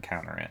might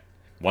encounter it.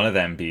 One of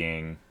them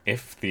being,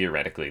 if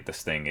theoretically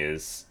this thing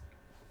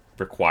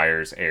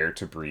requires air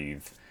to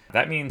breathe,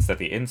 that means that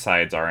the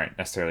insides aren't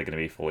necessarily going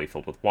to be fully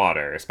filled with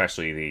water,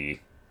 especially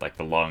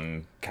the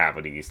lung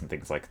cavities and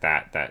things like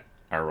that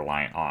are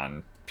reliant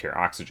on pure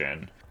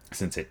oxygen,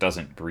 since it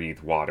doesn't breathe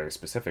water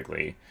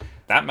specifically.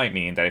 That might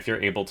mean that if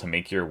you're able to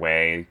make your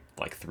way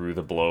through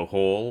the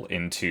blowhole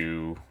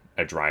into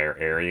a drier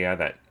area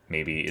that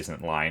maybe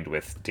isn't lined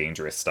with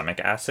dangerous stomach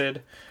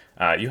acid,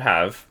 you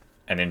have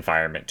an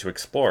environment to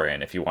explore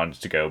in if you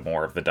wanted to go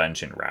more of the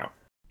dungeon route.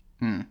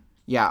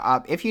 Yeah,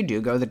 if you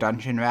do go the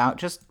dungeon route,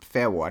 just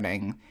fair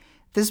warning,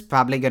 this is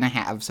probably gonna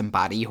have some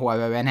body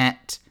horror in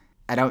it.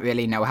 I don't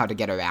really know how to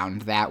get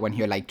around that when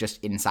you're, like,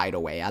 just inside a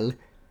whale.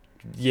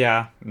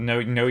 Yeah, know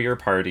your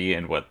party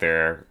and what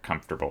they're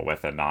comfortable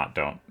with and not.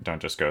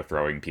 Don't just go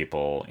throwing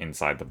people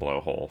inside the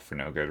blowhole for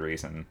no good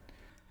reason.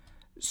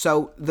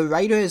 So, the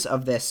writers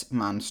of this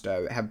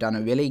monster have done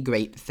a really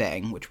great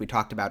thing, which we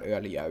talked about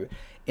earlier,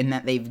 in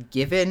that they've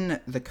given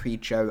the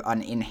creature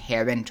an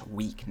inherent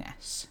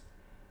weakness,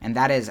 and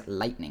that is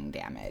lightning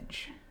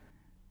damage.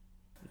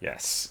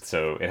 Yes.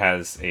 So it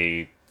has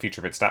a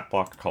feature bit stat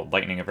block called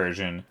Lightning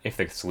Aversion. If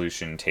the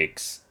solution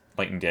takes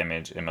lightning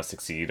damage, it must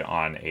succeed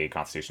on a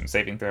Constitution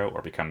saving throw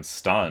or become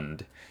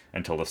stunned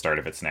until the start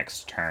of its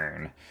next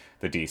turn.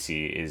 The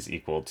DC is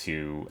equal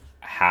to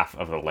half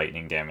of the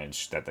lightning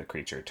damage that the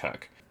creature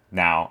took.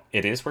 Now,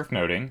 it is worth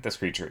noting this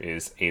creature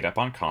is 8 up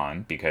on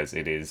con because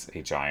it is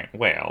a giant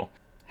whale.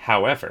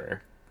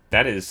 However,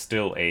 that is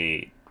still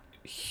a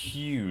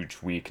huge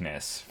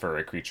weakness for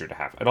a creature to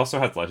have. It also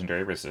has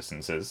legendary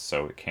resistances,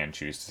 so it can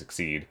choose to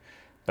succeed.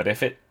 But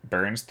if it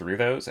burns through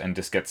those and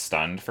just gets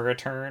stunned for a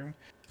turn,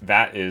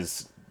 that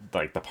is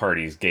like the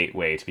party's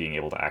gateway to being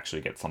able to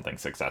actually get something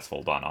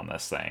successful done on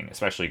this thing,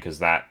 especially because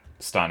that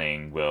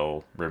stunning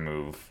will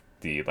remove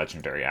the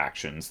legendary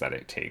actions that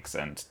it takes,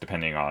 and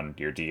depending on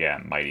your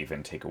DM, might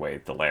even take away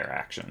the lair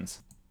actions.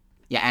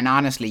 Yeah, and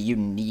honestly, you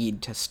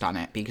need to stun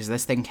it because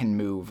this thing can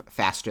move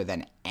faster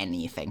than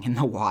anything in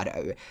the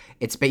water.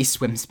 Its base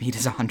swim speed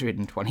is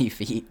 120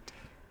 feet.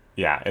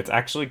 Yeah, it's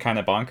actually kind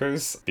of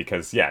bonkers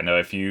because, yeah, no,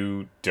 if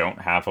you don't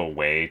have a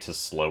way to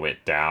slow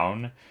it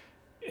down,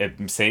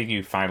 say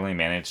you finally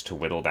manage to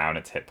whittle down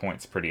its hit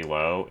points pretty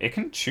low, it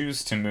can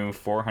choose to move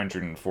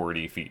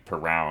 440 feet per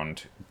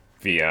round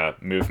via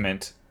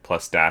movement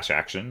plus dash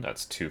action,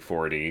 that's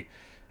 240,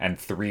 and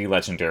 3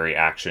 legendary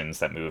actions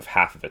that move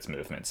half of its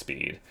movement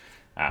speed.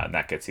 And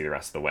that gets you the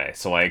rest of the way.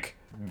 So, like,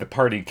 the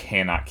party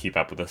cannot keep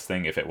up with this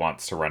thing if it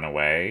wants to run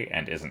away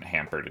and isn't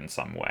hampered in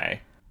some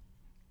way.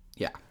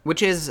 Yeah,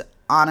 which is,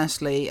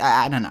 honestly,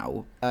 I don't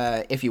know.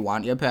 If you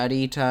want your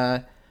party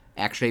to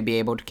actually be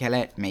able to kill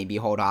it, maybe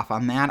hold off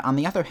on that. On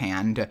the other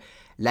hand,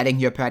 letting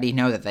your party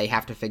know that they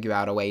have to figure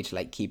out a way to,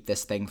 like, keep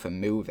this thing from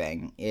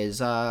moving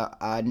is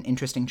an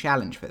interesting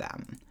challenge for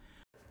them.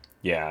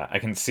 Yeah, I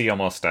can see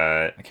almost,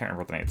 I can't remember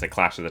what the name, it's like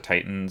Clash of the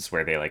Titans,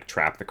 where they, like,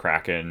 trap the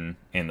Kraken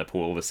in the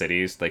pool of the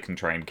cities. They can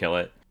try and kill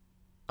it.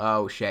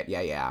 Oh, shit,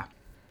 yeah.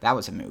 That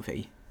was a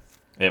movie.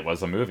 It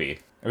was a movie.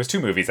 It was 2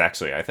 movies,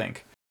 actually, I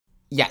think.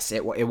 Yes,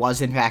 it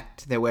was, in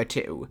fact, there were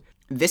 2.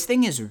 This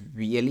thing is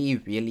really,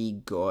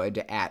 really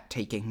good at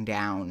taking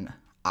down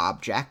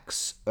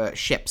objects,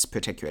 ships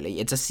particularly.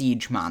 It's a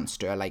siege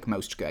monster, like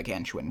most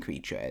gargantuan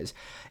creatures,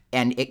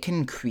 and it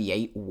can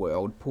create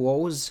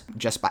whirlpools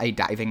just by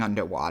diving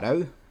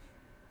underwater.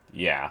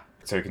 Yeah,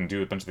 so it can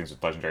do a bunch of things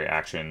with legendary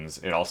actions.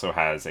 It also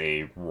has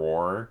a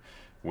roar,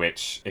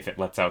 which, if it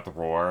lets out the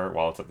roar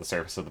while it's at the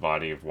surface of the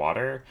body of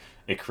water,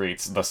 it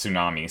creates the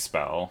tsunami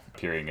spell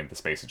appearing in the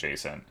space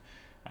adjacent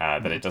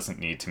that it doesn't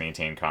need to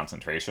maintain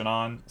concentration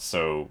on.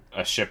 So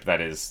a ship that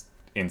is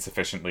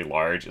insufficiently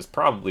large is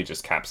probably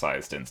just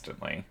capsized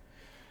instantly.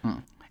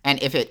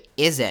 And if it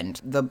isn't,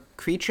 the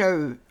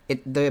creature,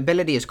 the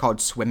ability is called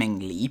Swimming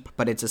Leap,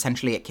 but it's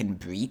essentially it can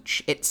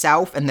breach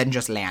itself and then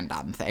just land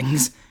on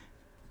things.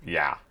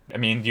 Yeah. I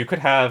mean, you could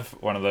have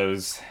one of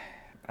those...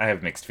 I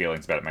have mixed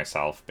feelings about it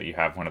myself, but you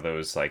have one of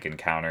those, like,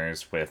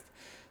 encounters with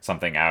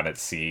something out at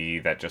sea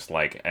that just,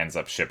 like, ends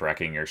up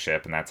shipwrecking your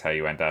ship, and that's how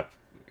you end up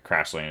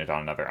crash landed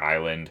on another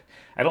island.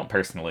 I don't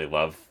personally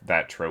love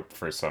that trope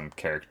for some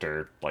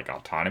character, like,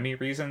 autonomy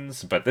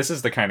reasons, but this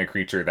is the kind of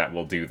creature that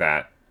will do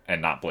that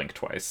and not blink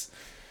twice.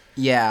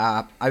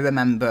 Yeah, I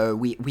remember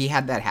we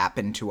had that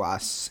happen to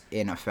us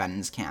in a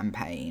friend's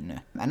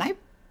campaign, and I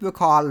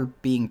recall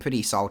being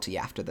pretty salty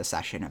after the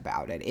session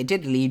about it. It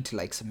did lead to,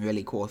 like, some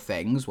really cool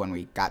things when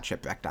we got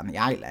shipwrecked on the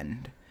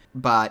island,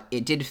 but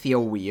it did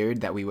feel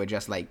weird that we were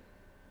just, like,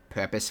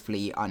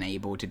 purposefully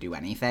unable to do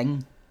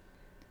anything.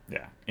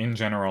 Yeah, in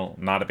general,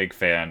 not a big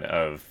fan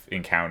of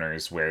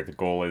encounters where the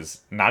goal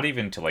is not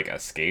even to, like,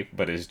 escape,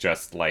 but is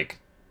just, like,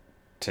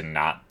 to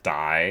not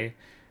die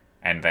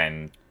and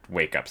then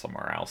wake up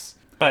somewhere else.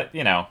 But,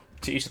 you know,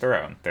 to each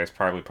their own. There's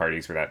probably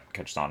parties where that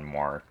catches on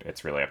more.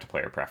 It's really up to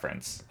player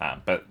preference.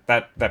 But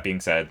that being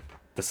said,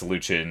 the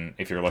solution,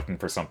 if you're looking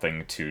for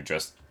something to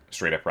just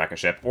straight up wreck a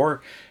ship,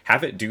 or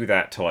have it do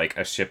that to, like,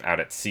 a ship out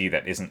at sea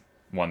that isn't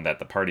one that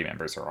the party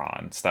members are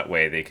on, so that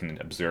way they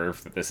can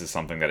observe that this is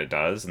something that it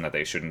does and that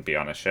they shouldn't be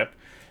on a ship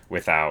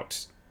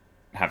without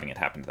having it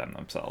happen to them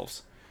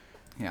themselves.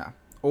 Yeah.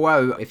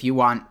 Or if you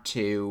want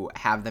to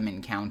have them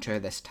encounter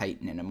this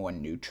Titan in a more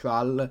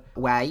neutral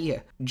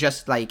way,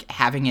 just, like,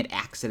 having it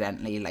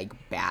accidentally, like,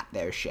 bat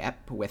their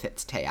ship with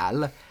its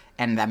tail,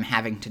 and them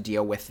having to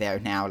deal with their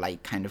now,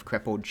 like, kind of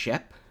crippled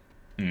ship.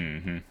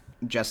 Mm-hmm.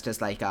 Just as,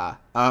 like,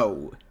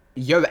 oh,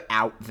 you're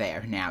out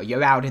there now.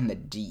 You're out in the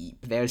deep.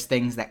 There's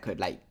things that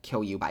could, like,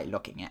 kill you by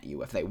looking at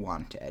you if they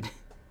wanted.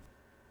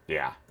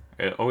 Yeah.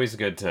 Always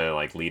good to,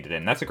 like, lead it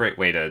in. That's a great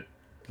way to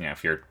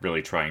if you're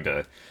really trying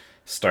to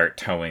start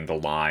towing the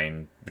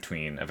line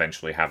between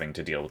eventually having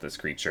to deal with this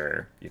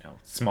creature,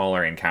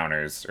 smaller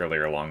encounters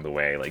earlier along the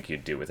way, like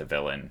you'd do with a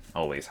villain,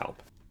 always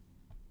help.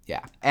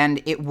 Yeah,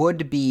 and it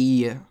would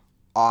be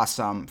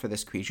awesome for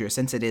this creature,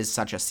 since it is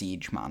such a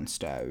siege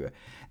monster,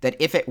 that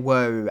if it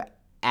were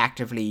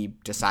actively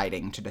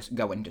deciding to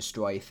go and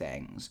destroy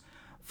things,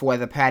 for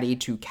the party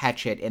to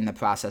catch it in the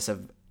process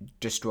of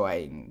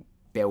destroying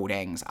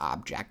buildings,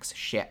 objects,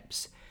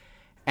 ships.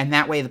 And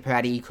that way the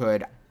party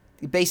could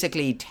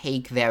basically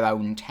take their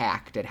own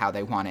tact at how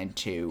they wanted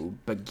to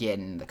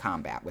begin the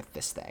combat with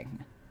this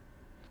thing.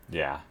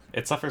 Yeah,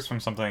 it suffers from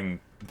something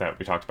that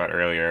we talked about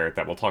earlier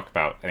that we'll talk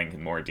about, I think,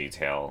 in more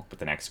detail with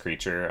the next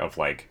creature of,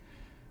 like,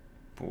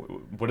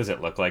 what does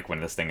it look like when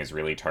this thing is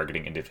really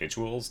targeting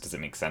individuals? Does it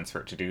make sense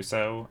for it to do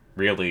so?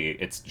 Really,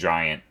 its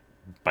giant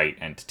bite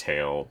and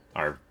tail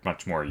are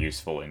much more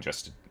useful in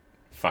just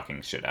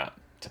fucking shit up,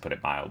 to put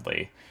it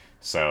mildly.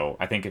 So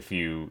I think if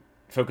you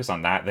focus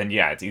on that, then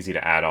yeah, it's easy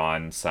to add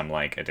on some,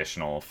 like,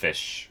 additional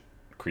fish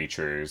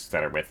creatures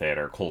that are with it,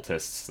 or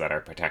cultists that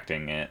are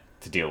protecting it,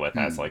 to deal with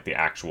as, like, the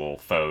actual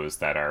foes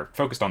that are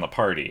focused on the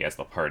party as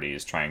the party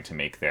is trying to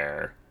make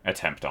their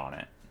attempt on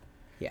it.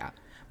 Yeah.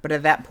 But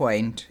at that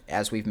point,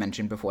 as we've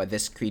mentioned before,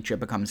 this creature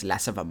becomes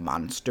less of a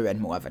monster and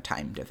more of a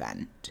timed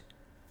event.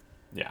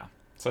 Yeah.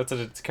 So it's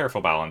a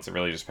careful balance. It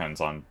really just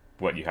depends on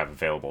what you have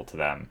available to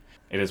them.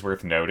 It is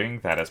worth noting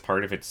that as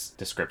part of its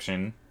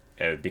description,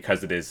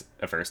 because it is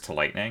averse to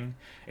lightning,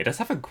 it does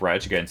have a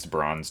grudge against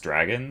bronze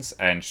dragons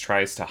and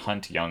tries to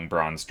hunt young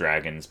bronze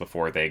dragons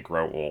before they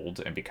grow old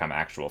and become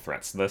actual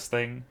threats to this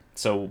thing.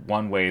 So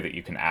one way that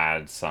you can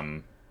add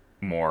some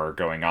more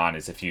going on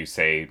is if you,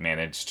 say,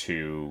 manage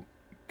to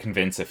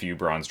convince a few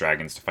bronze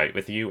dragons to fight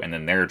with you, and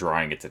then they're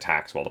drawing its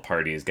attacks while the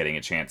party is getting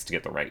a chance to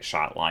get the right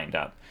shot lined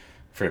up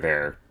for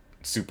their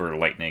super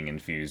lightning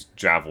infused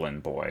javelin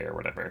boy or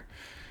whatever.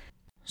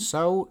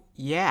 So,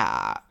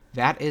 yeah,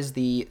 that is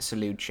the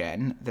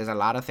solution. There's a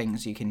lot of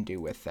things you can do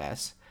with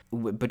this.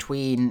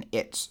 Between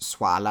its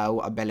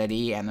swallow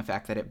ability and the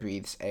fact that it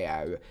breathes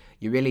air,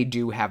 you really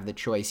do have the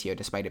choice here,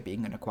 despite it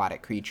being an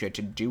aquatic creature,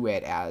 to do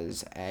it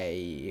as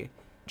a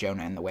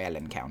Jonah and the Whale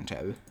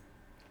encounter.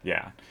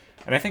 Yeah.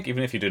 And I think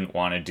even if you didn't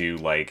want to do,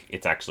 like,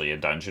 it's actually a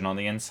dungeon on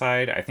the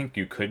inside, I think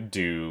you could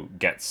do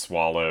Get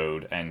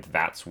Swallowed, and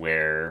that's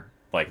where,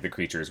 like, the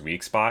creature's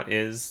weak spot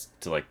is,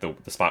 to, like, the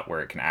spot where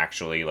it can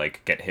actually,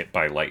 like, get hit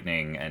by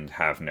lightning and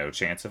have no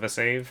chance of a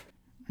save.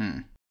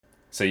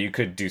 So you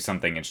could do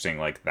something interesting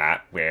like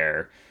that,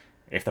 where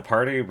if the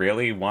party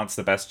really wants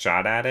the best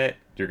shot at it,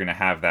 you're going to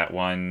have that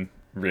one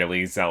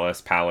really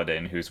zealous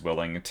paladin who's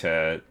willing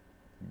to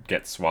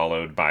get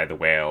swallowed by the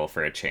whale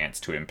for a chance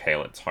to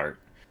impale its heart.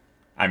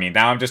 I mean,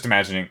 now I'm just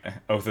imagining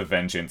Oath of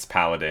Vengeance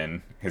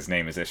paladin. His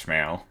name is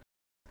Ishmael.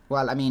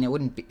 Well, I mean, it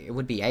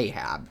would be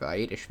Ahab,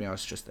 right?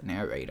 Ishmael's just the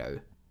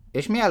narrator.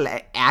 Ishmael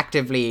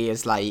actively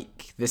is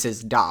like, this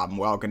is dumb,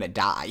 we're all gonna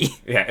die.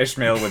 Yeah,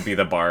 Ishmael would be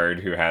the bard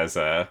who has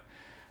a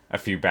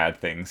few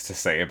bad things to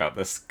say about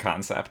this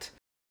concept.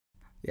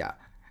 Yeah.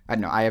 I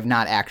don't know, I have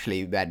not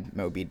actually read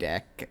Moby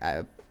Dick.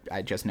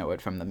 I just know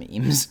it from the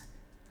memes.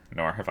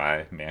 Nor have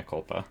I, mea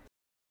culpa.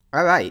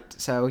 Alright,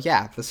 so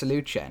yeah, the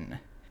solution.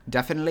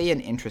 Definitely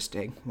an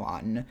interesting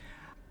one.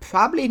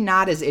 Probably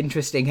not as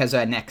interesting as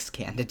our next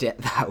candidate,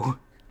 though.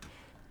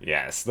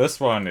 Yes, this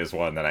one is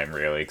one that I'm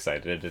really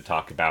excited to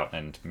talk about,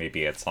 and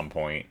maybe at some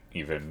point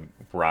even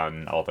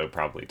run, although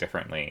probably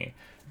differently,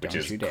 which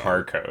is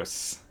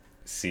Carcos,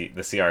 the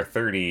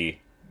CR30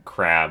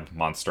 crab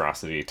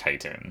monstrosity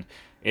titan.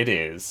 It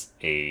is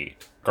a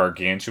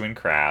gargantuan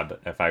crab.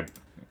 If I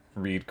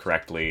read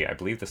correctly, I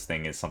believe this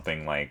thing is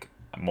something like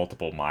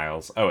multiple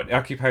miles. Oh, it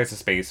occupies a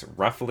space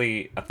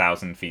roughly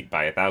 1,000 feet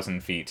by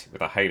 1,000 feet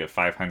with a height of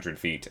 500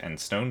 feet and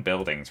stone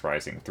buildings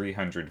rising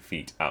 300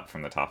 feet up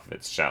from the top of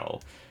its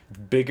shell.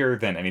 Bigger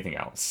than anything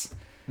else.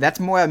 That's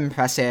more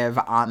impressive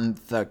on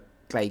the,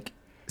 like,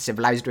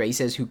 civilized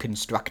races who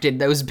constructed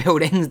those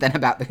buildings than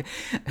about the...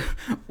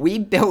 We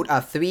built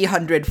a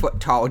 300-foot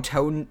tall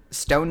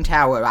stone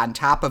tower on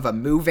top of a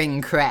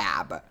moving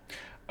crab.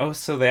 Oh,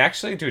 so they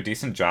actually do a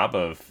decent job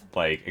of,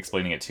 like,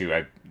 explaining it too.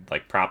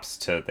 Like, props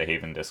to the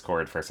Haven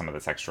Discord for some of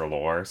this extra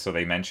lore. So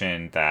they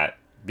mentioned that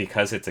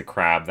because it's a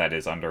crab that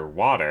is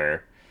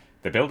underwater,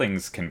 the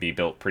buildings can be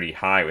built pretty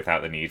high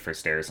without the need for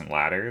stairs and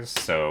ladders.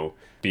 So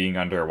being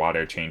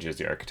underwater changes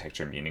the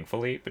architecture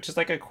meaningfully, which is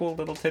like a cool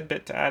little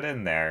tidbit to add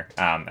in there.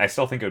 I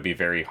still think it would be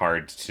very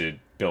hard to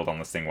build on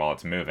this thing while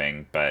it's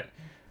moving, but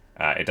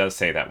it does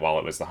say that while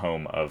it was the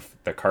home of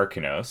the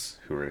Karkinos,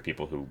 who were the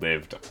people who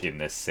lived in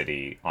this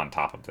city on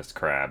top of this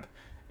crab,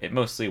 it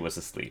mostly was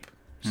asleep,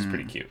 which is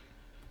pretty cute.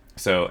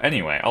 So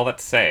anyway, all that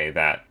to say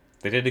that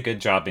they did a good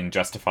job in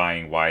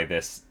justifying why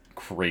this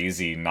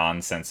crazy,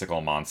 nonsensical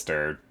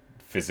monster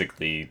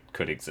physically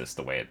could exist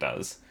the way it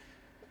does.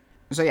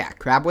 So yeah,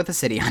 crab with a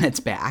city on its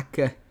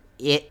back.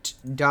 It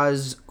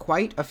does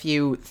quite a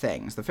few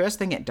things. The first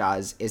thing it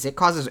does is it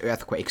causes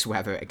earthquakes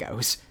wherever it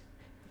goes.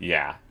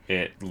 Yeah,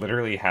 it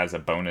literally has a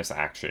bonus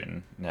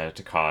action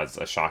to cause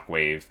a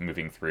shockwave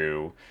moving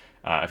through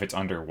If it's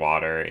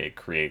underwater, it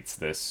creates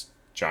this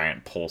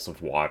giant pulse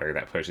of water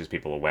that pushes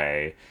people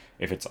away.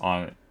 If it's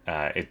on,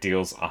 it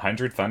deals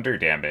 100 thunder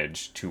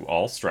damage to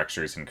all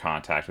structures in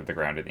contact with the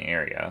ground in the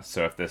area.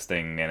 So if this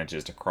thing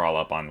manages to crawl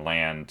up on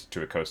land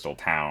to a coastal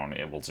town,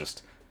 it will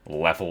just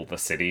level the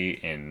city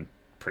in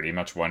pretty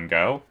much one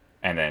go,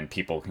 and then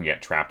people can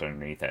get trapped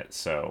underneath it.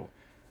 So,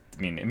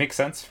 I mean, it makes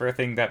sense for a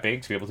thing that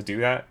big to be able to do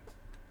that,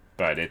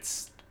 but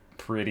it's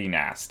pretty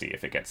nasty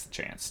if it gets the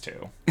chance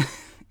to.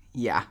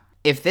 Yeah.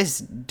 If this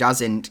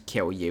doesn't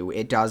kill you,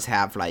 it does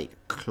have, like,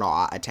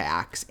 claw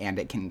attacks, and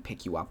it can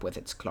pick you up with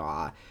its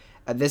claw.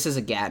 This is,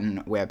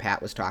 again, where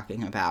Pat was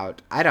talking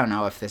about, I don't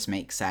know if this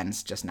makes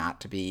sense just not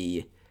to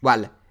be...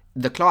 Well,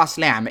 the Claw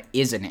Slam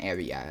is an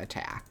area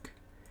attack.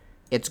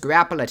 Its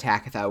grapple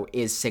attack, though,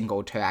 is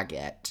single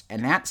target,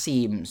 and that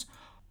seems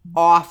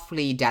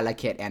awfully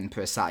delicate and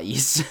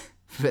precise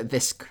for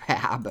this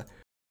crab.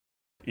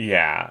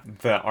 Yeah,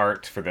 the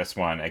art for this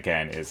one,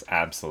 again, is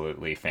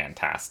absolutely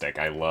fantastic.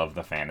 I love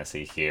the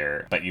fantasy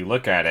here. But you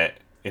look at it,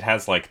 it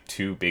has like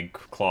 2 big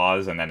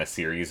claws and then a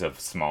series of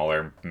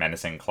smaller,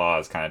 menacing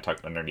claws kind of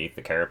tucked underneath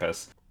the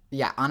carapace.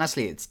 Yeah,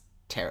 honestly, it's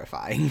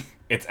terrifying.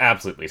 It's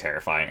absolutely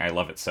terrifying. I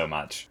love it so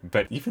much.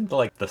 But even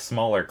the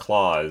smaller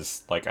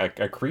claws, like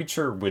a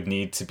creature would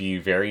need to be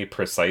very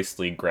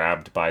precisely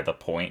grabbed by the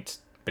point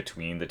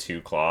between the 2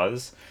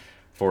 claws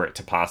for it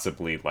to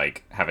possibly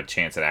like have a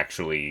chance at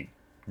actually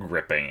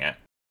gripping it.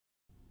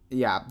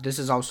 Yeah, this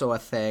is also a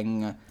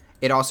thing.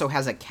 It also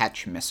has a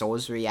catch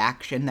missiles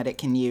reaction that it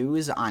can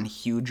use on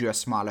huge or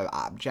smaller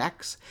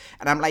objects.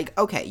 And I'm like,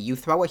 okay, you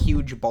throw a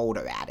huge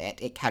boulder at it,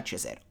 it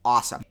catches it.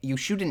 Awesome. You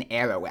shoot an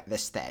arrow at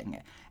this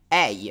thing.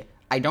 A,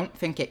 I don't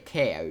think it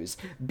cares.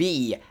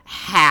 B,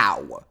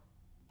 how?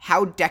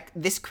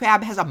 This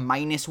crab has a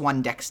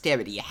 -1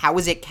 dexterity. How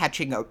is it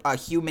catching a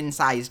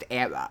human-sized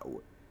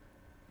arrow?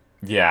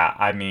 Yeah,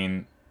 I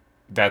mean,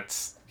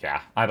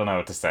 I don't know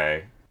what to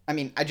say. I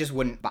mean, I just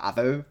wouldn't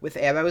bother with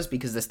arrows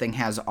because this thing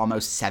has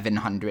almost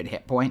 700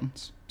 hit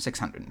points.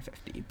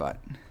 650, but...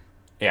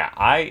 Yeah,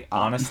 I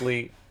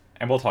honestly,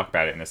 and we'll talk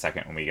about it in a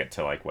second when we get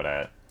to like what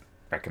a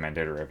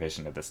recommended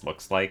revision of this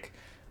looks like,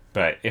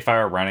 but if I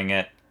were running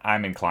it,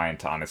 I'm inclined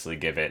to honestly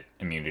give it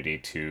immunity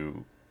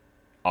to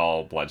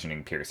all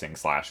bludgeoning, piercing,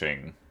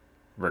 slashing,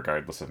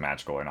 regardless of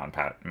magical or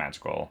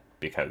non-magical,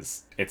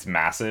 because it's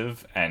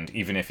massive, and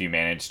even if you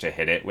manage to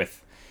hit it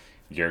with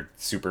your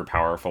super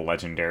powerful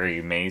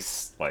legendary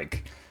mace,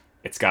 like,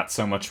 it's got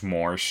so much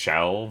more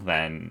shell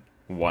than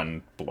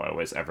one blow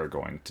is ever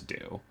going to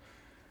do.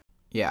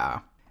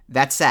 Yeah.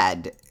 That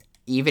said,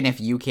 even if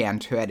you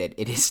can't hurt it,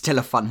 it is still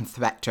a fun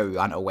threat to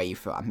run away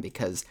from,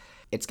 because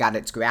it's got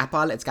its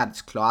grapple, it's got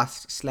its claw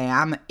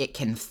slam, it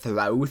can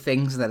throw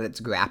things that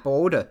it's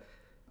grappled,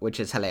 which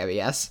is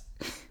hilarious.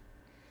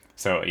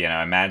 So,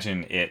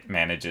 imagine it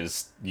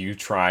manages, you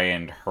try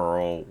and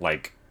hurl,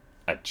 like,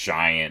 a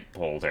giant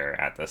boulder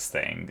at this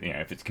thing.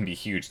 If it can be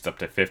huge, it's up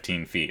to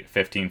 15 feet,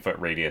 15-foot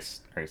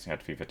radius, or it's got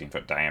to be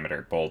 15-foot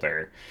diameter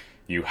boulder.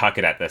 You huck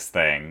it at this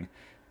thing.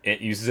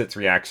 It uses its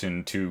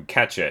reaction to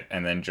catch it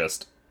and then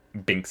just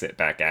binks it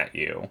back at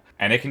you.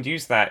 And it can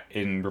use that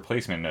in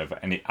replacement of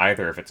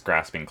either of its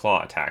grasping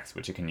claw attacks,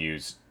 which it can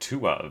use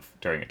 2 of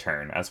during a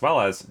turn, as well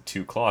as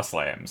 2 claw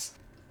slams.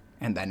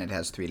 And then it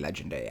has 3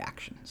 legendary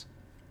actions.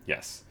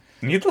 Yes.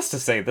 Needless to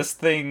say, this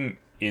thing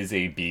is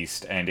a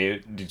beast,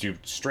 and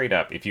straight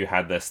up, if you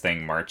had this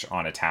thing march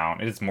on a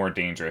town, it is more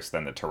dangerous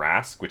than the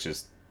Tarrasque, which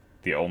is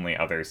the only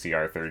other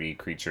CR30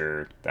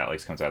 creature that at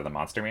least comes out of the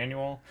monster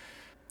manual.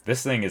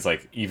 This thing is,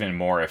 like, even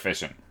more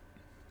efficient.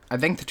 I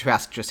think the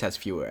Tarrasque just has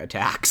fewer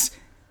attacks.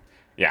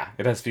 Yeah,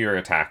 it has fewer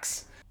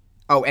attacks.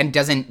 Oh, and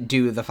doesn't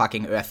do the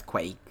fucking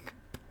earthquake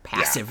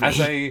passively. Yeah, as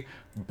a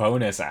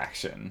bonus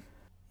action.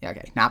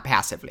 Okay, not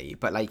passively,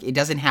 but, like, it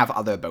doesn't have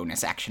other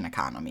bonus action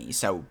economy,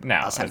 so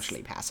no,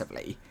 essentially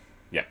passively.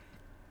 Yeah.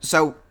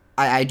 So,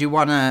 I do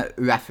want to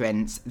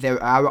reference,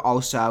 there are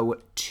also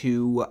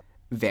 2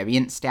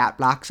 variant stat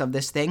blocks of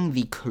this thing,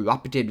 the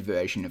corrupted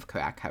version of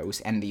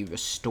Krakos and the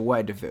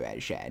restored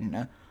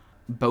version,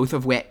 both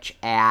of which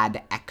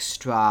add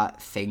extra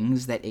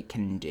things that it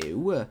can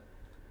do.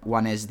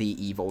 One is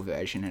the evil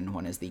version and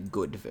one is the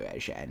good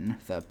version.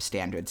 The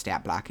standard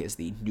stat block is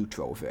the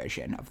neutral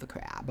version of the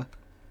crab.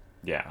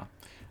 Yeah.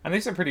 And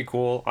these are pretty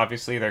cool.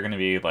 Obviously, they're going to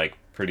be, like,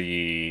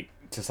 pretty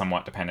to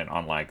somewhat dependent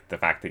on, like, the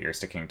fact that you're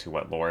sticking to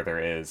what lore there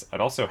is.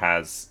 It also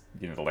has,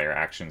 the layer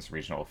actions,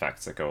 regional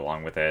effects that go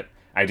along with it.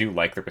 I do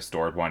like the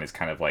restored one is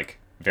kind of, like,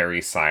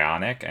 very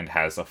psionic and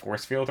has a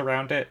force field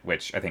around it,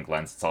 which I think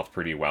lends itself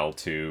pretty well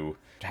to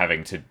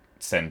having to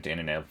send in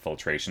an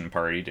infiltration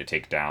party to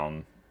take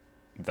down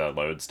the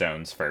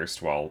lodestones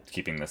first while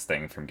keeping this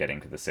thing from getting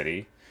to the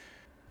city.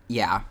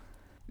 Yeah.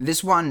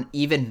 This one,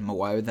 even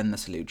more than the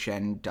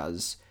solution,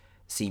 does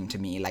seem to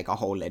me like a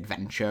whole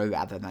adventure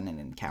rather than an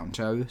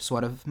encounter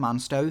sort of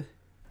monster.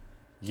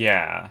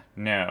 Yeah,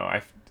 no,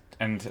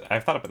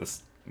 I've thought about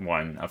this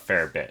one a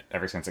fair bit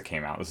ever since it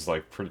came out. This is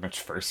like pretty much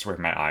first where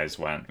my eyes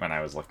went when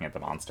I was looking at the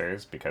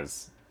monsters,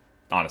 because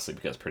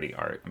pretty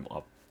art.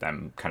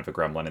 I'm kind of a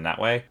gremlin in that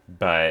way,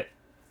 but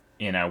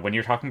when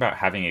you're talking about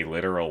having a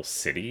literal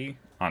city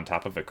on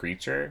top of a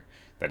creature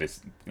that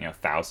is,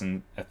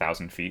 1,000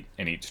 feet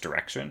in each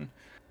direction,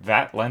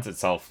 that lends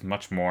itself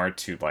much more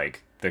to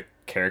like the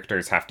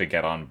characters have to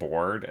get on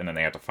board and then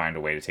they have to find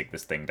a way to take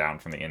this thing down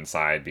from the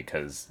inside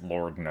because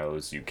Lord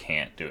knows you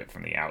can't do it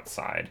from the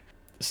outside.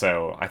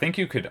 So I think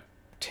you could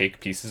take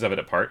pieces of it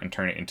apart and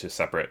turn it into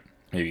separate,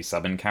 maybe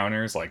sub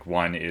encounters. Like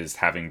one is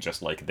having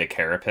just like the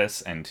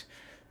carapace, and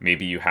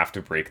maybe you have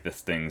to break this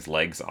thing's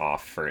legs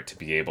off for it to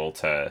be able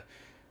to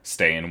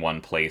stay in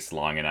one place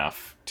long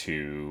enough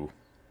to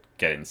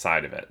get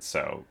inside of it.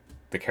 So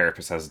the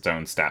carapace has its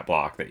own stat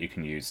block that you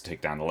can use to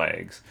take down the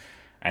legs.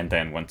 And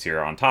then once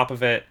you're on top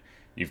of it,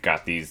 you've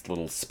got these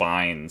little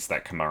spines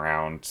that come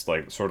around,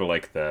 like sort of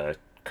like the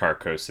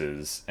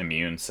Carcos's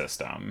immune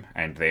system,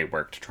 and they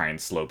work to try and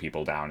slow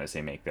people down as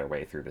they make their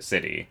way through the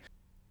city.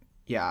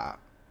 Yeah,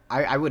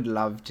 I would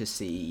love to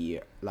see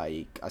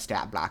like a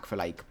stat block for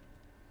like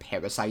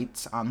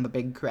parasites on the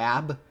big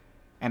crab,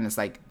 and it's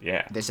like,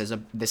 Yeah. this is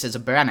a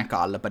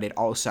barnacle, but it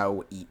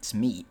also eats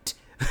meat.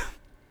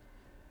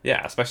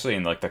 Yeah, especially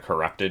in like the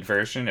corrupted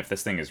version, if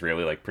this thing is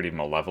really like pretty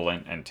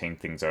malevolent and take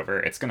things over,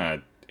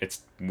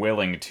 it's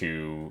willing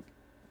to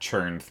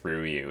churn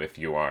through you if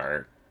you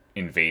are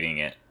invading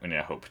it in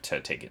a hope to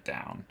take it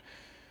down.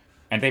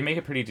 And they make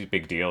a pretty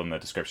big deal in the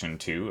description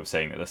too of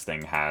saying that this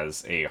thing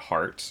has a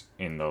heart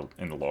in the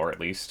lore, at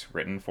least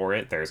written for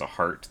it. There's a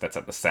heart that's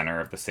at the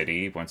center of the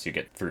city once you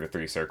get through the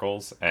three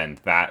circles, and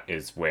that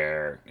is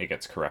where it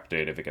gets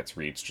corrupted if it gets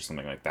reached or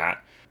something like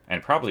that.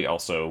 And probably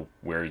also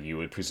where you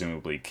would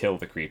presumably kill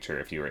the creature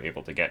if you were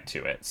able to get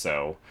to it.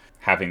 So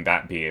having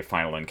that be a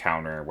final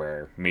encounter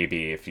where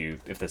maybe if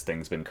this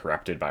thing's been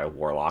corrupted by a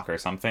warlock or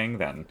something,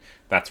 then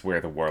that's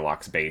where the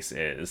warlock's base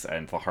is,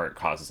 and the heart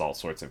causes all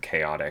sorts of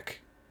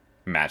chaotic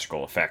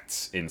magical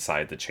effects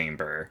inside the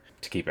chamber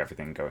to keep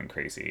everything going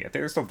crazy.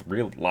 There's a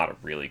lot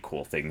of really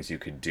cool things you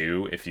could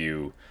do if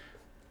you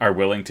are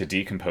willing to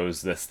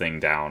decompose this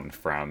thing down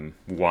from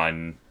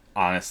one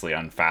honestly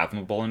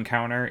unfathomable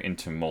encounter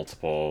into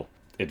multiple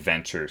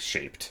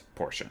adventure-shaped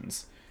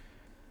portions.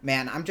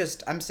 Man,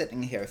 I'm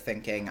sitting here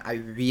thinking, I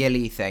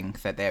really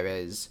think that there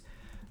is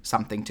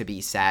something to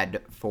be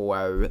said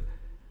for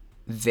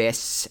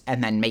this,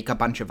 and then make a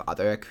bunch of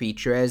other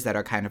creatures that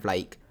are kind of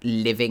like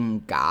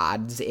living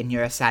gods in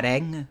your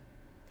setting.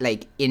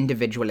 Like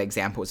individual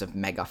examples of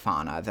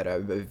megafauna that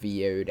are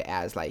revered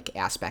as like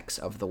aspects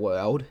of the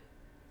world.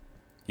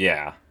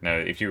 Yeah, no,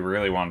 if you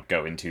really want to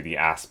go into the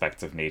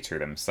aspects of nature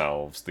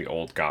themselves, the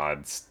old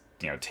gods,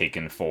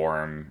 taken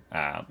form,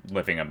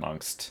 living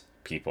amongst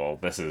people,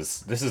 this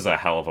is a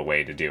hell of a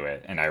way to do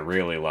it, and I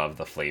really love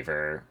the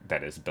flavor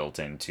that is built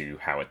into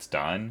how it's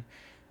done,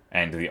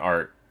 and the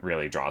art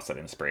really draws that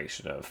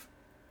inspiration of,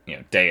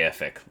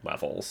 deific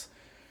levels.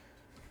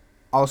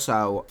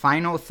 Also,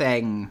 final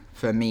thing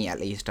for me at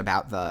least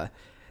about the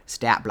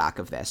stat block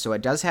of this. So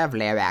it does have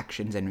lair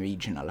actions and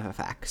regional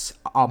effects.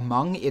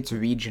 Among its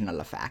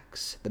regional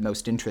effects, the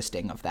most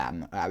interesting of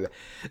them are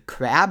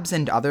crabs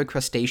and other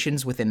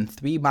crustaceans within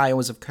 3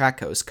 miles of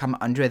Krakos come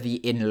under the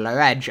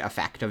enlarge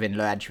effect of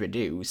enlarge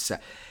reduce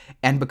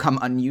and become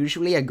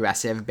unusually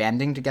aggressive,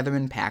 banding together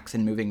in packs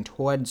and moving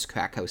towards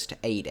Krakos to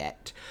aid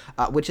it,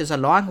 which is a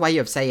long way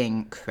of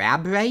saying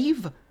crab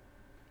rave.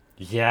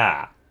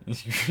 Yeah.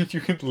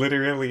 You could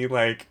literally,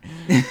 like,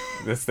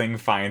 this thing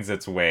finds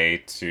its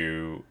way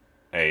to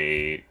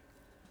a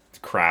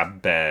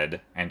crab bed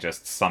and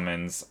just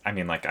summons, I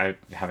mean, like,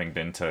 having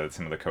been to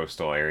some of the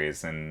coastal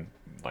areas in,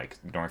 like,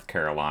 North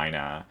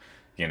Carolina,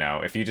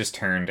 if you just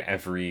turned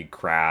every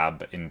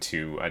crab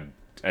into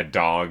a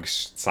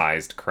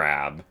dog-sized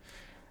crab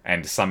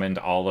and summoned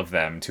all of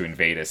them to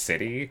invade a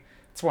city,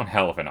 it's one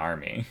hell of an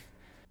army.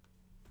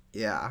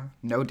 Yeah,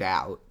 no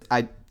doubt.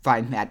 I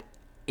find that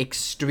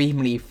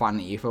extremely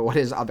funny for what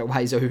is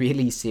otherwise a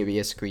really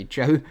serious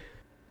creature.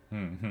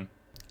 Mm-hmm.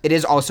 It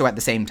is also at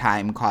the same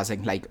time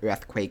causing like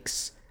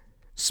earthquakes,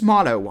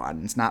 smaller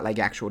ones, not like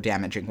actual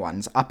damaging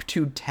ones, up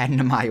to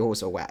 10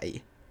 miles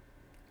away.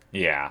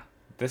 Yeah,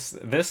 this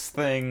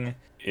thing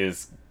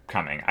is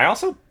coming. I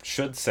also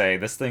should say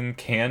this thing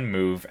can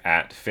move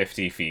at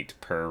 50 feet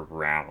per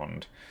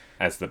round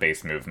as the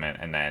base movement,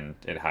 and then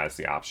it has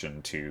the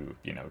option to,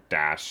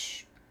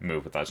 dash,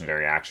 move with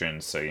legendary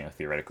actions, so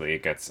theoretically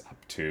it gets up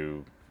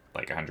to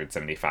like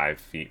 175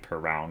 feet per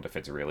round if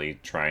it's really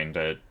trying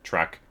to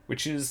truck,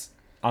 which is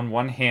on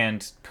one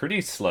hand pretty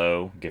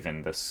slow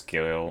given the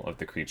scale of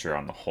the creature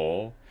on the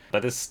whole,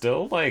 but is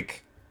still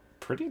like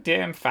pretty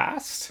damn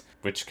fast,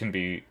 which can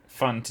be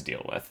fun to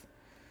deal with.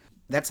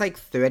 That's like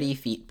 30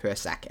 feet per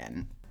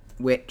second,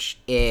 which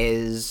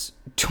is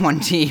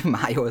 20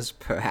 miles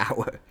per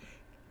hour.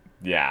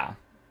 Yeah.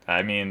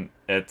 I mean,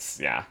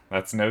 that's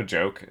no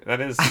joke.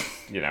 That is,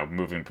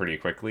 moving pretty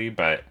quickly,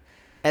 but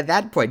at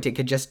that point, it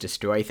could just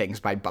destroy things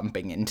by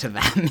bumping into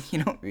them.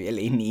 You don't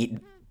really need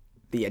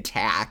the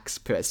attacks,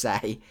 per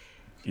se.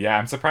 Yeah,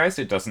 I'm surprised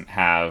it doesn't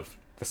have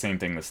the same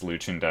thing this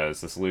Luchin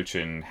does. This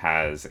Luchin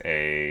has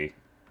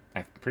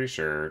I'm pretty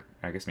sure,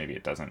 I guess maybe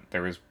it doesn't.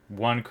 There was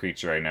one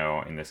creature I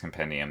know in this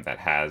compendium that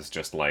has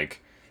just,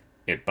 like,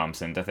 it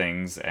bumps into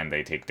things and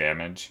they take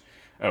damage.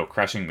 Oh,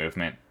 crushing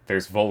movement.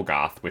 There's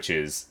Volgoth, which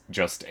is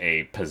just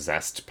a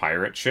possessed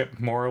pirate ship,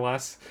 more or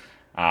less.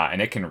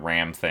 And it can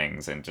ram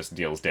things and just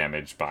deals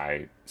damage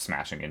by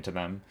smashing into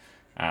them.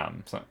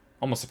 So I'm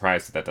almost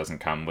surprised that doesn't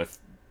come with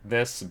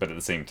this, but at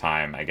the same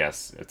time, I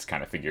guess it's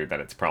kind of figured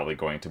that it's probably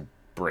going to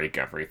break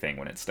everything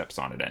when it steps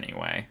on it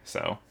anyway.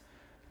 So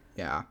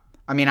Yeah.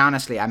 I mean,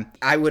 honestly,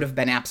 I would have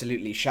been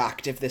absolutely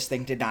shocked if this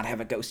thing did not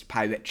have a ghost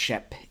pirate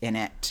ship in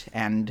it,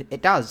 and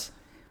it does.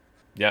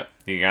 yep,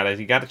 you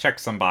gotta check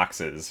some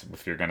boxes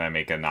if you're gonna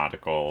make a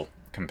nautical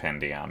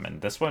compendium,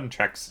 and this one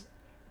checks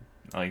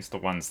at least the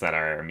ones that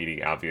are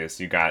immediately obvious.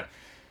 You got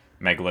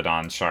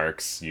megalodon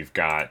sharks, you've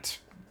got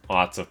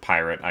lots of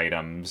pirate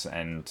items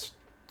and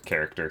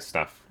character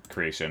stuff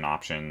creation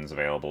options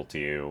available to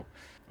you.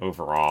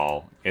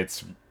 Overall,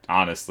 it's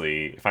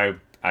honestly, if I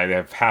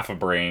have half a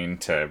brain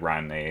to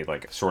run a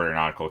like shorter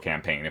nautical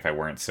campaign if I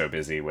weren't so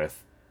busy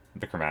with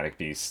the chromatic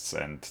beasts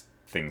and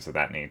things of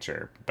that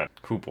nature. But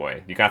cool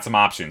boy, you got some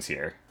options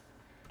here.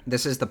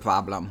 This is the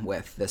problem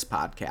with this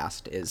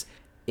podcast, is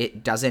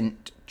it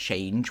doesn't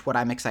change what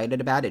I'm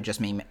excited about. It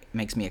just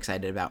makes me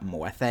excited about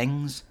more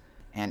things.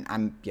 And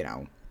I'm,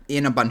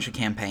 in a bunch of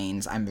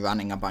campaigns. I'm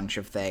running a bunch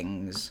of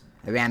things.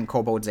 I ran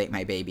Kobolds Ate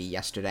My Baby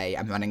yesterday.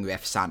 I'm running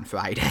Rifts on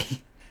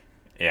Friday.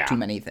 Yeah. Too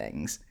many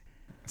things.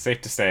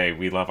 Safe to say,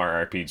 we love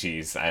our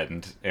RPGs,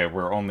 and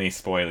we're only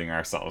spoiling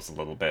ourselves a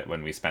little bit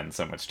when we spend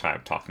so much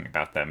time talking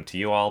about them to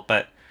you all,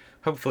 but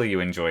hopefully you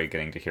enjoy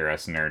getting to hear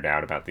us nerd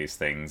out about these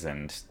things,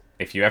 and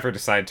if you ever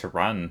decide to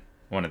run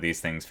one of these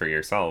things for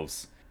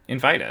yourselves,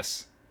 invite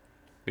us.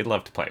 We'd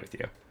love to play with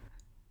you.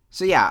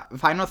 So yeah,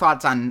 final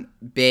thoughts on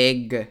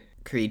big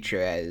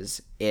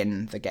creatures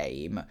in the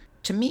game.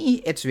 To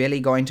me, it's really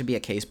going to be a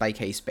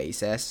case-by-case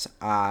basis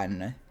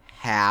on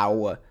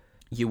how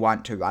you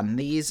want to run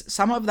these.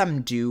 Some of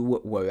them do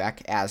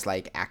work as,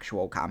 like,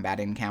 actual combat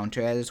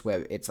encounters,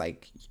 where it's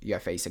like you're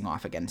facing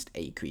off against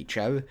a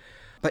creature.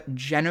 But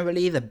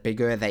generally, the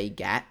bigger they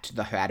get,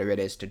 the harder it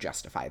is to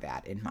justify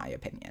that, in my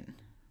opinion.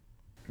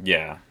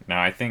 Yeah, no,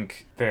 I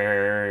think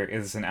there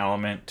is an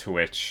element to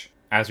which,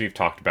 as we've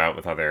talked about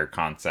with other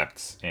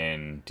concepts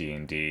in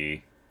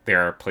D&D,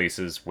 there are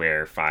places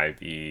where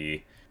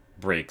 5e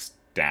breaks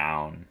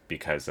down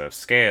because of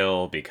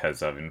scale,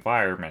 because of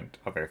environment,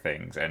 other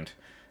things, and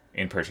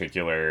in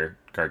particular,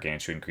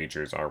 gargantuan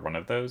creatures are one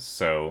of those.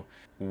 So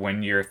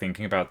when you're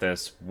thinking about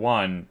this,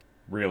 one,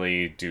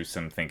 really do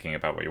some thinking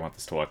about what you want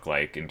this to look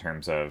like in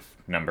terms of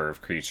number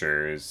of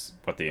creatures,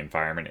 what the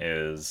environment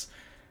is,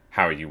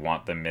 how you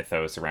want the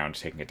mythos around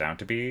taking it down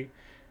to be.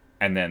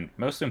 And then,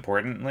 most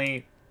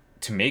importantly,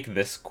 to make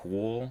this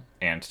cool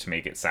and to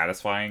make it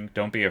satisfying,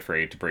 don't be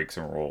afraid to break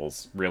some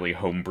rules. Really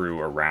homebrew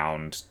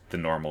around the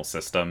normal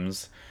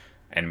systems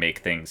and make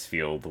things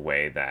feel the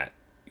way that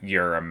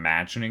you're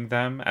imagining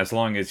them, as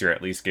long as you're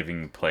at least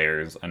giving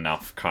players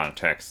enough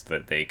context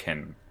that they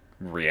can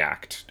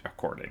react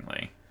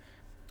accordingly.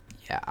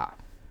 Yeah.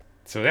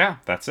 So yeah,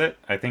 that's it.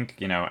 I think,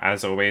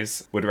 as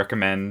always, would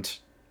recommend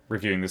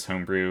reviewing this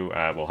homebrew.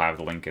 We'll have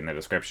the link in the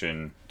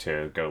description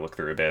to go look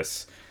through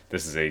Abyss.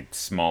 This is a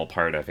small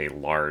part of a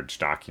large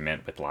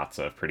document with lots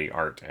of pretty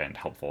art and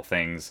helpful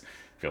things.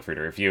 Feel free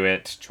to review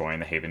it. Join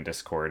the Haven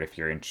Discord if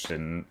you're interested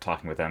in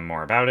talking with them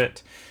more about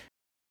it.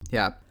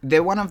 Yeah,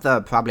 they're one of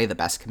probably the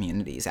best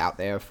communities out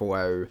there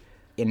for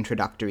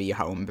introductory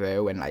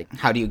homebrew and, like,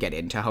 how do you get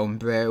into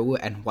homebrew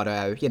and what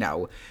are,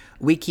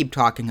 we keep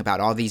talking about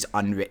all these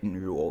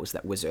unwritten rules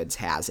that Wizards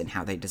has and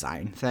how they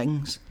design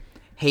things.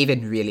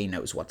 Haven really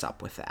knows what's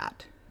up with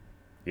that.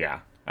 Yeah,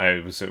 I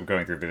was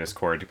going through the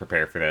Discord to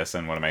prepare for this,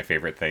 and one of my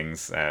favorite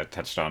things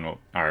touched on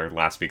our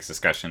last week's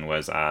discussion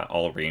was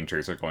all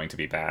Rangers are going to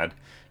be bad.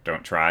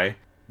 Don't try,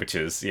 which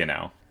is,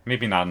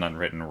 maybe not an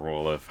unwritten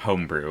rule of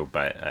homebrew,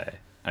 but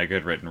a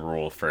good written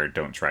rule for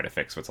don't try to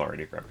fix what's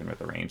already broken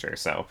with a Ranger.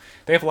 So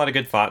they have a lot of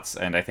good thoughts,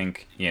 and I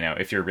think,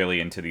 if you're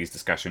really into these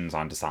discussions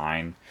on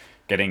design,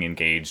 getting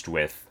engaged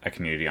with a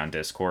community on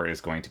Discord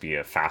is going to be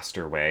a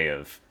faster way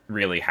of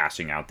really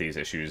hashing out these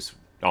issues,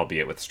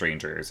 albeit with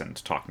strangers, and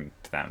talking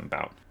to them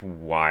about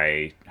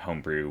why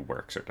homebrew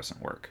works or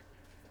doesn't work.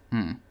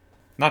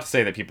 Not to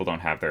say that people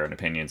don't have their own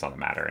opinions on the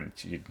matter,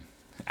 and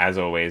as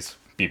always,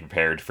 be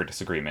prepared for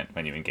disagreement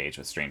when you engage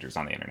with strangers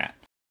on the internet.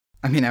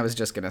 I mean, I was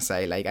just gonna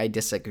say, like, I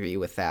disagree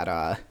with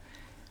that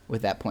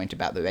point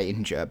about the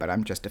Ranger, but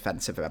I'm just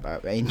defensive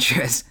about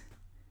Rangers.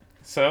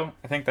 So,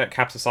 I think that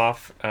caps us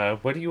off.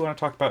 What do you want to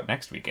talk about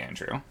next week,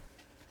 Andrew?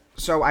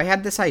 So, I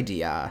had this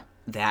idea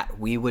that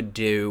we would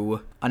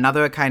do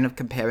another kind of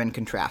compare and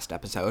contrast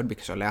episode,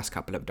 because our last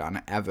couple have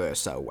done ever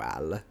so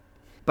well.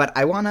 But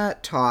I want to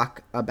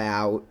talk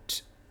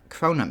about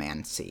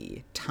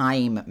chronomancy,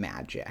 time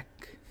magic,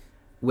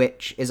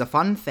 which is a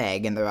fun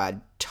thing, and there are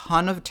a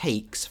ton of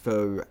takes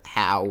for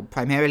how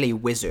primarily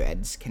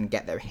wizards can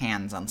get their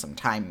hands on some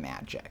time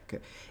magic,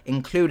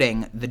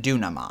 including the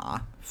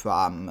Dunamar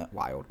from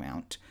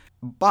Wildmount.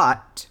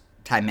 But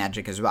time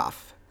magic is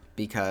rough,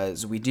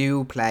 because we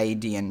do play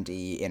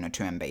D&D in a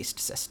turn-based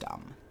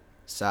system.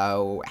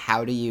 So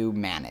how do you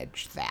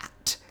manage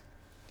that?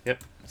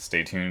 Yep.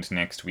 Stay tuned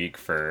next week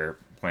for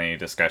plenty of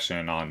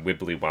discussion on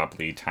wibbly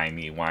wobbly,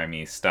 timey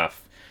wimey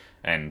stuff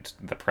and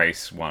the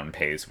price one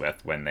pays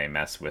with when they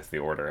mess with the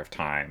order of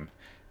time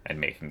and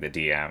making the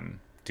DM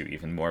do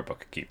even more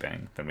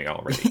bookkeeping than we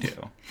already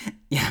do.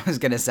 Yeah, I was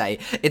gonna say,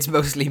 it's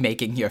mostly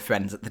making your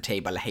friends at the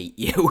table hate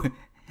you.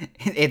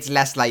 It's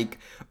less like,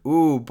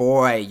 ooh,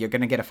 boy, you're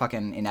gonna get a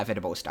fucking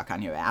inevitable stuck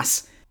on your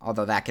ass.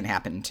 Although that can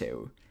happen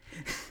too.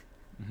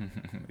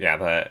 Yeah,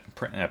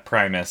 the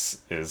Primus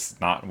is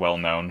not well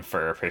known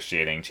for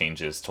appreciating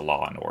changes to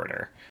law and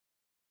order.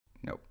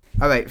 Nope.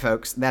 Alright,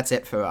 folks, that's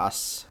it for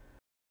us.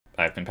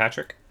 I've been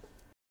Patrick.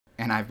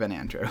 And I've been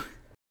Andrew.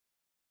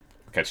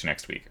 Catch you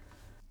next week.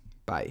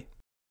 Bye.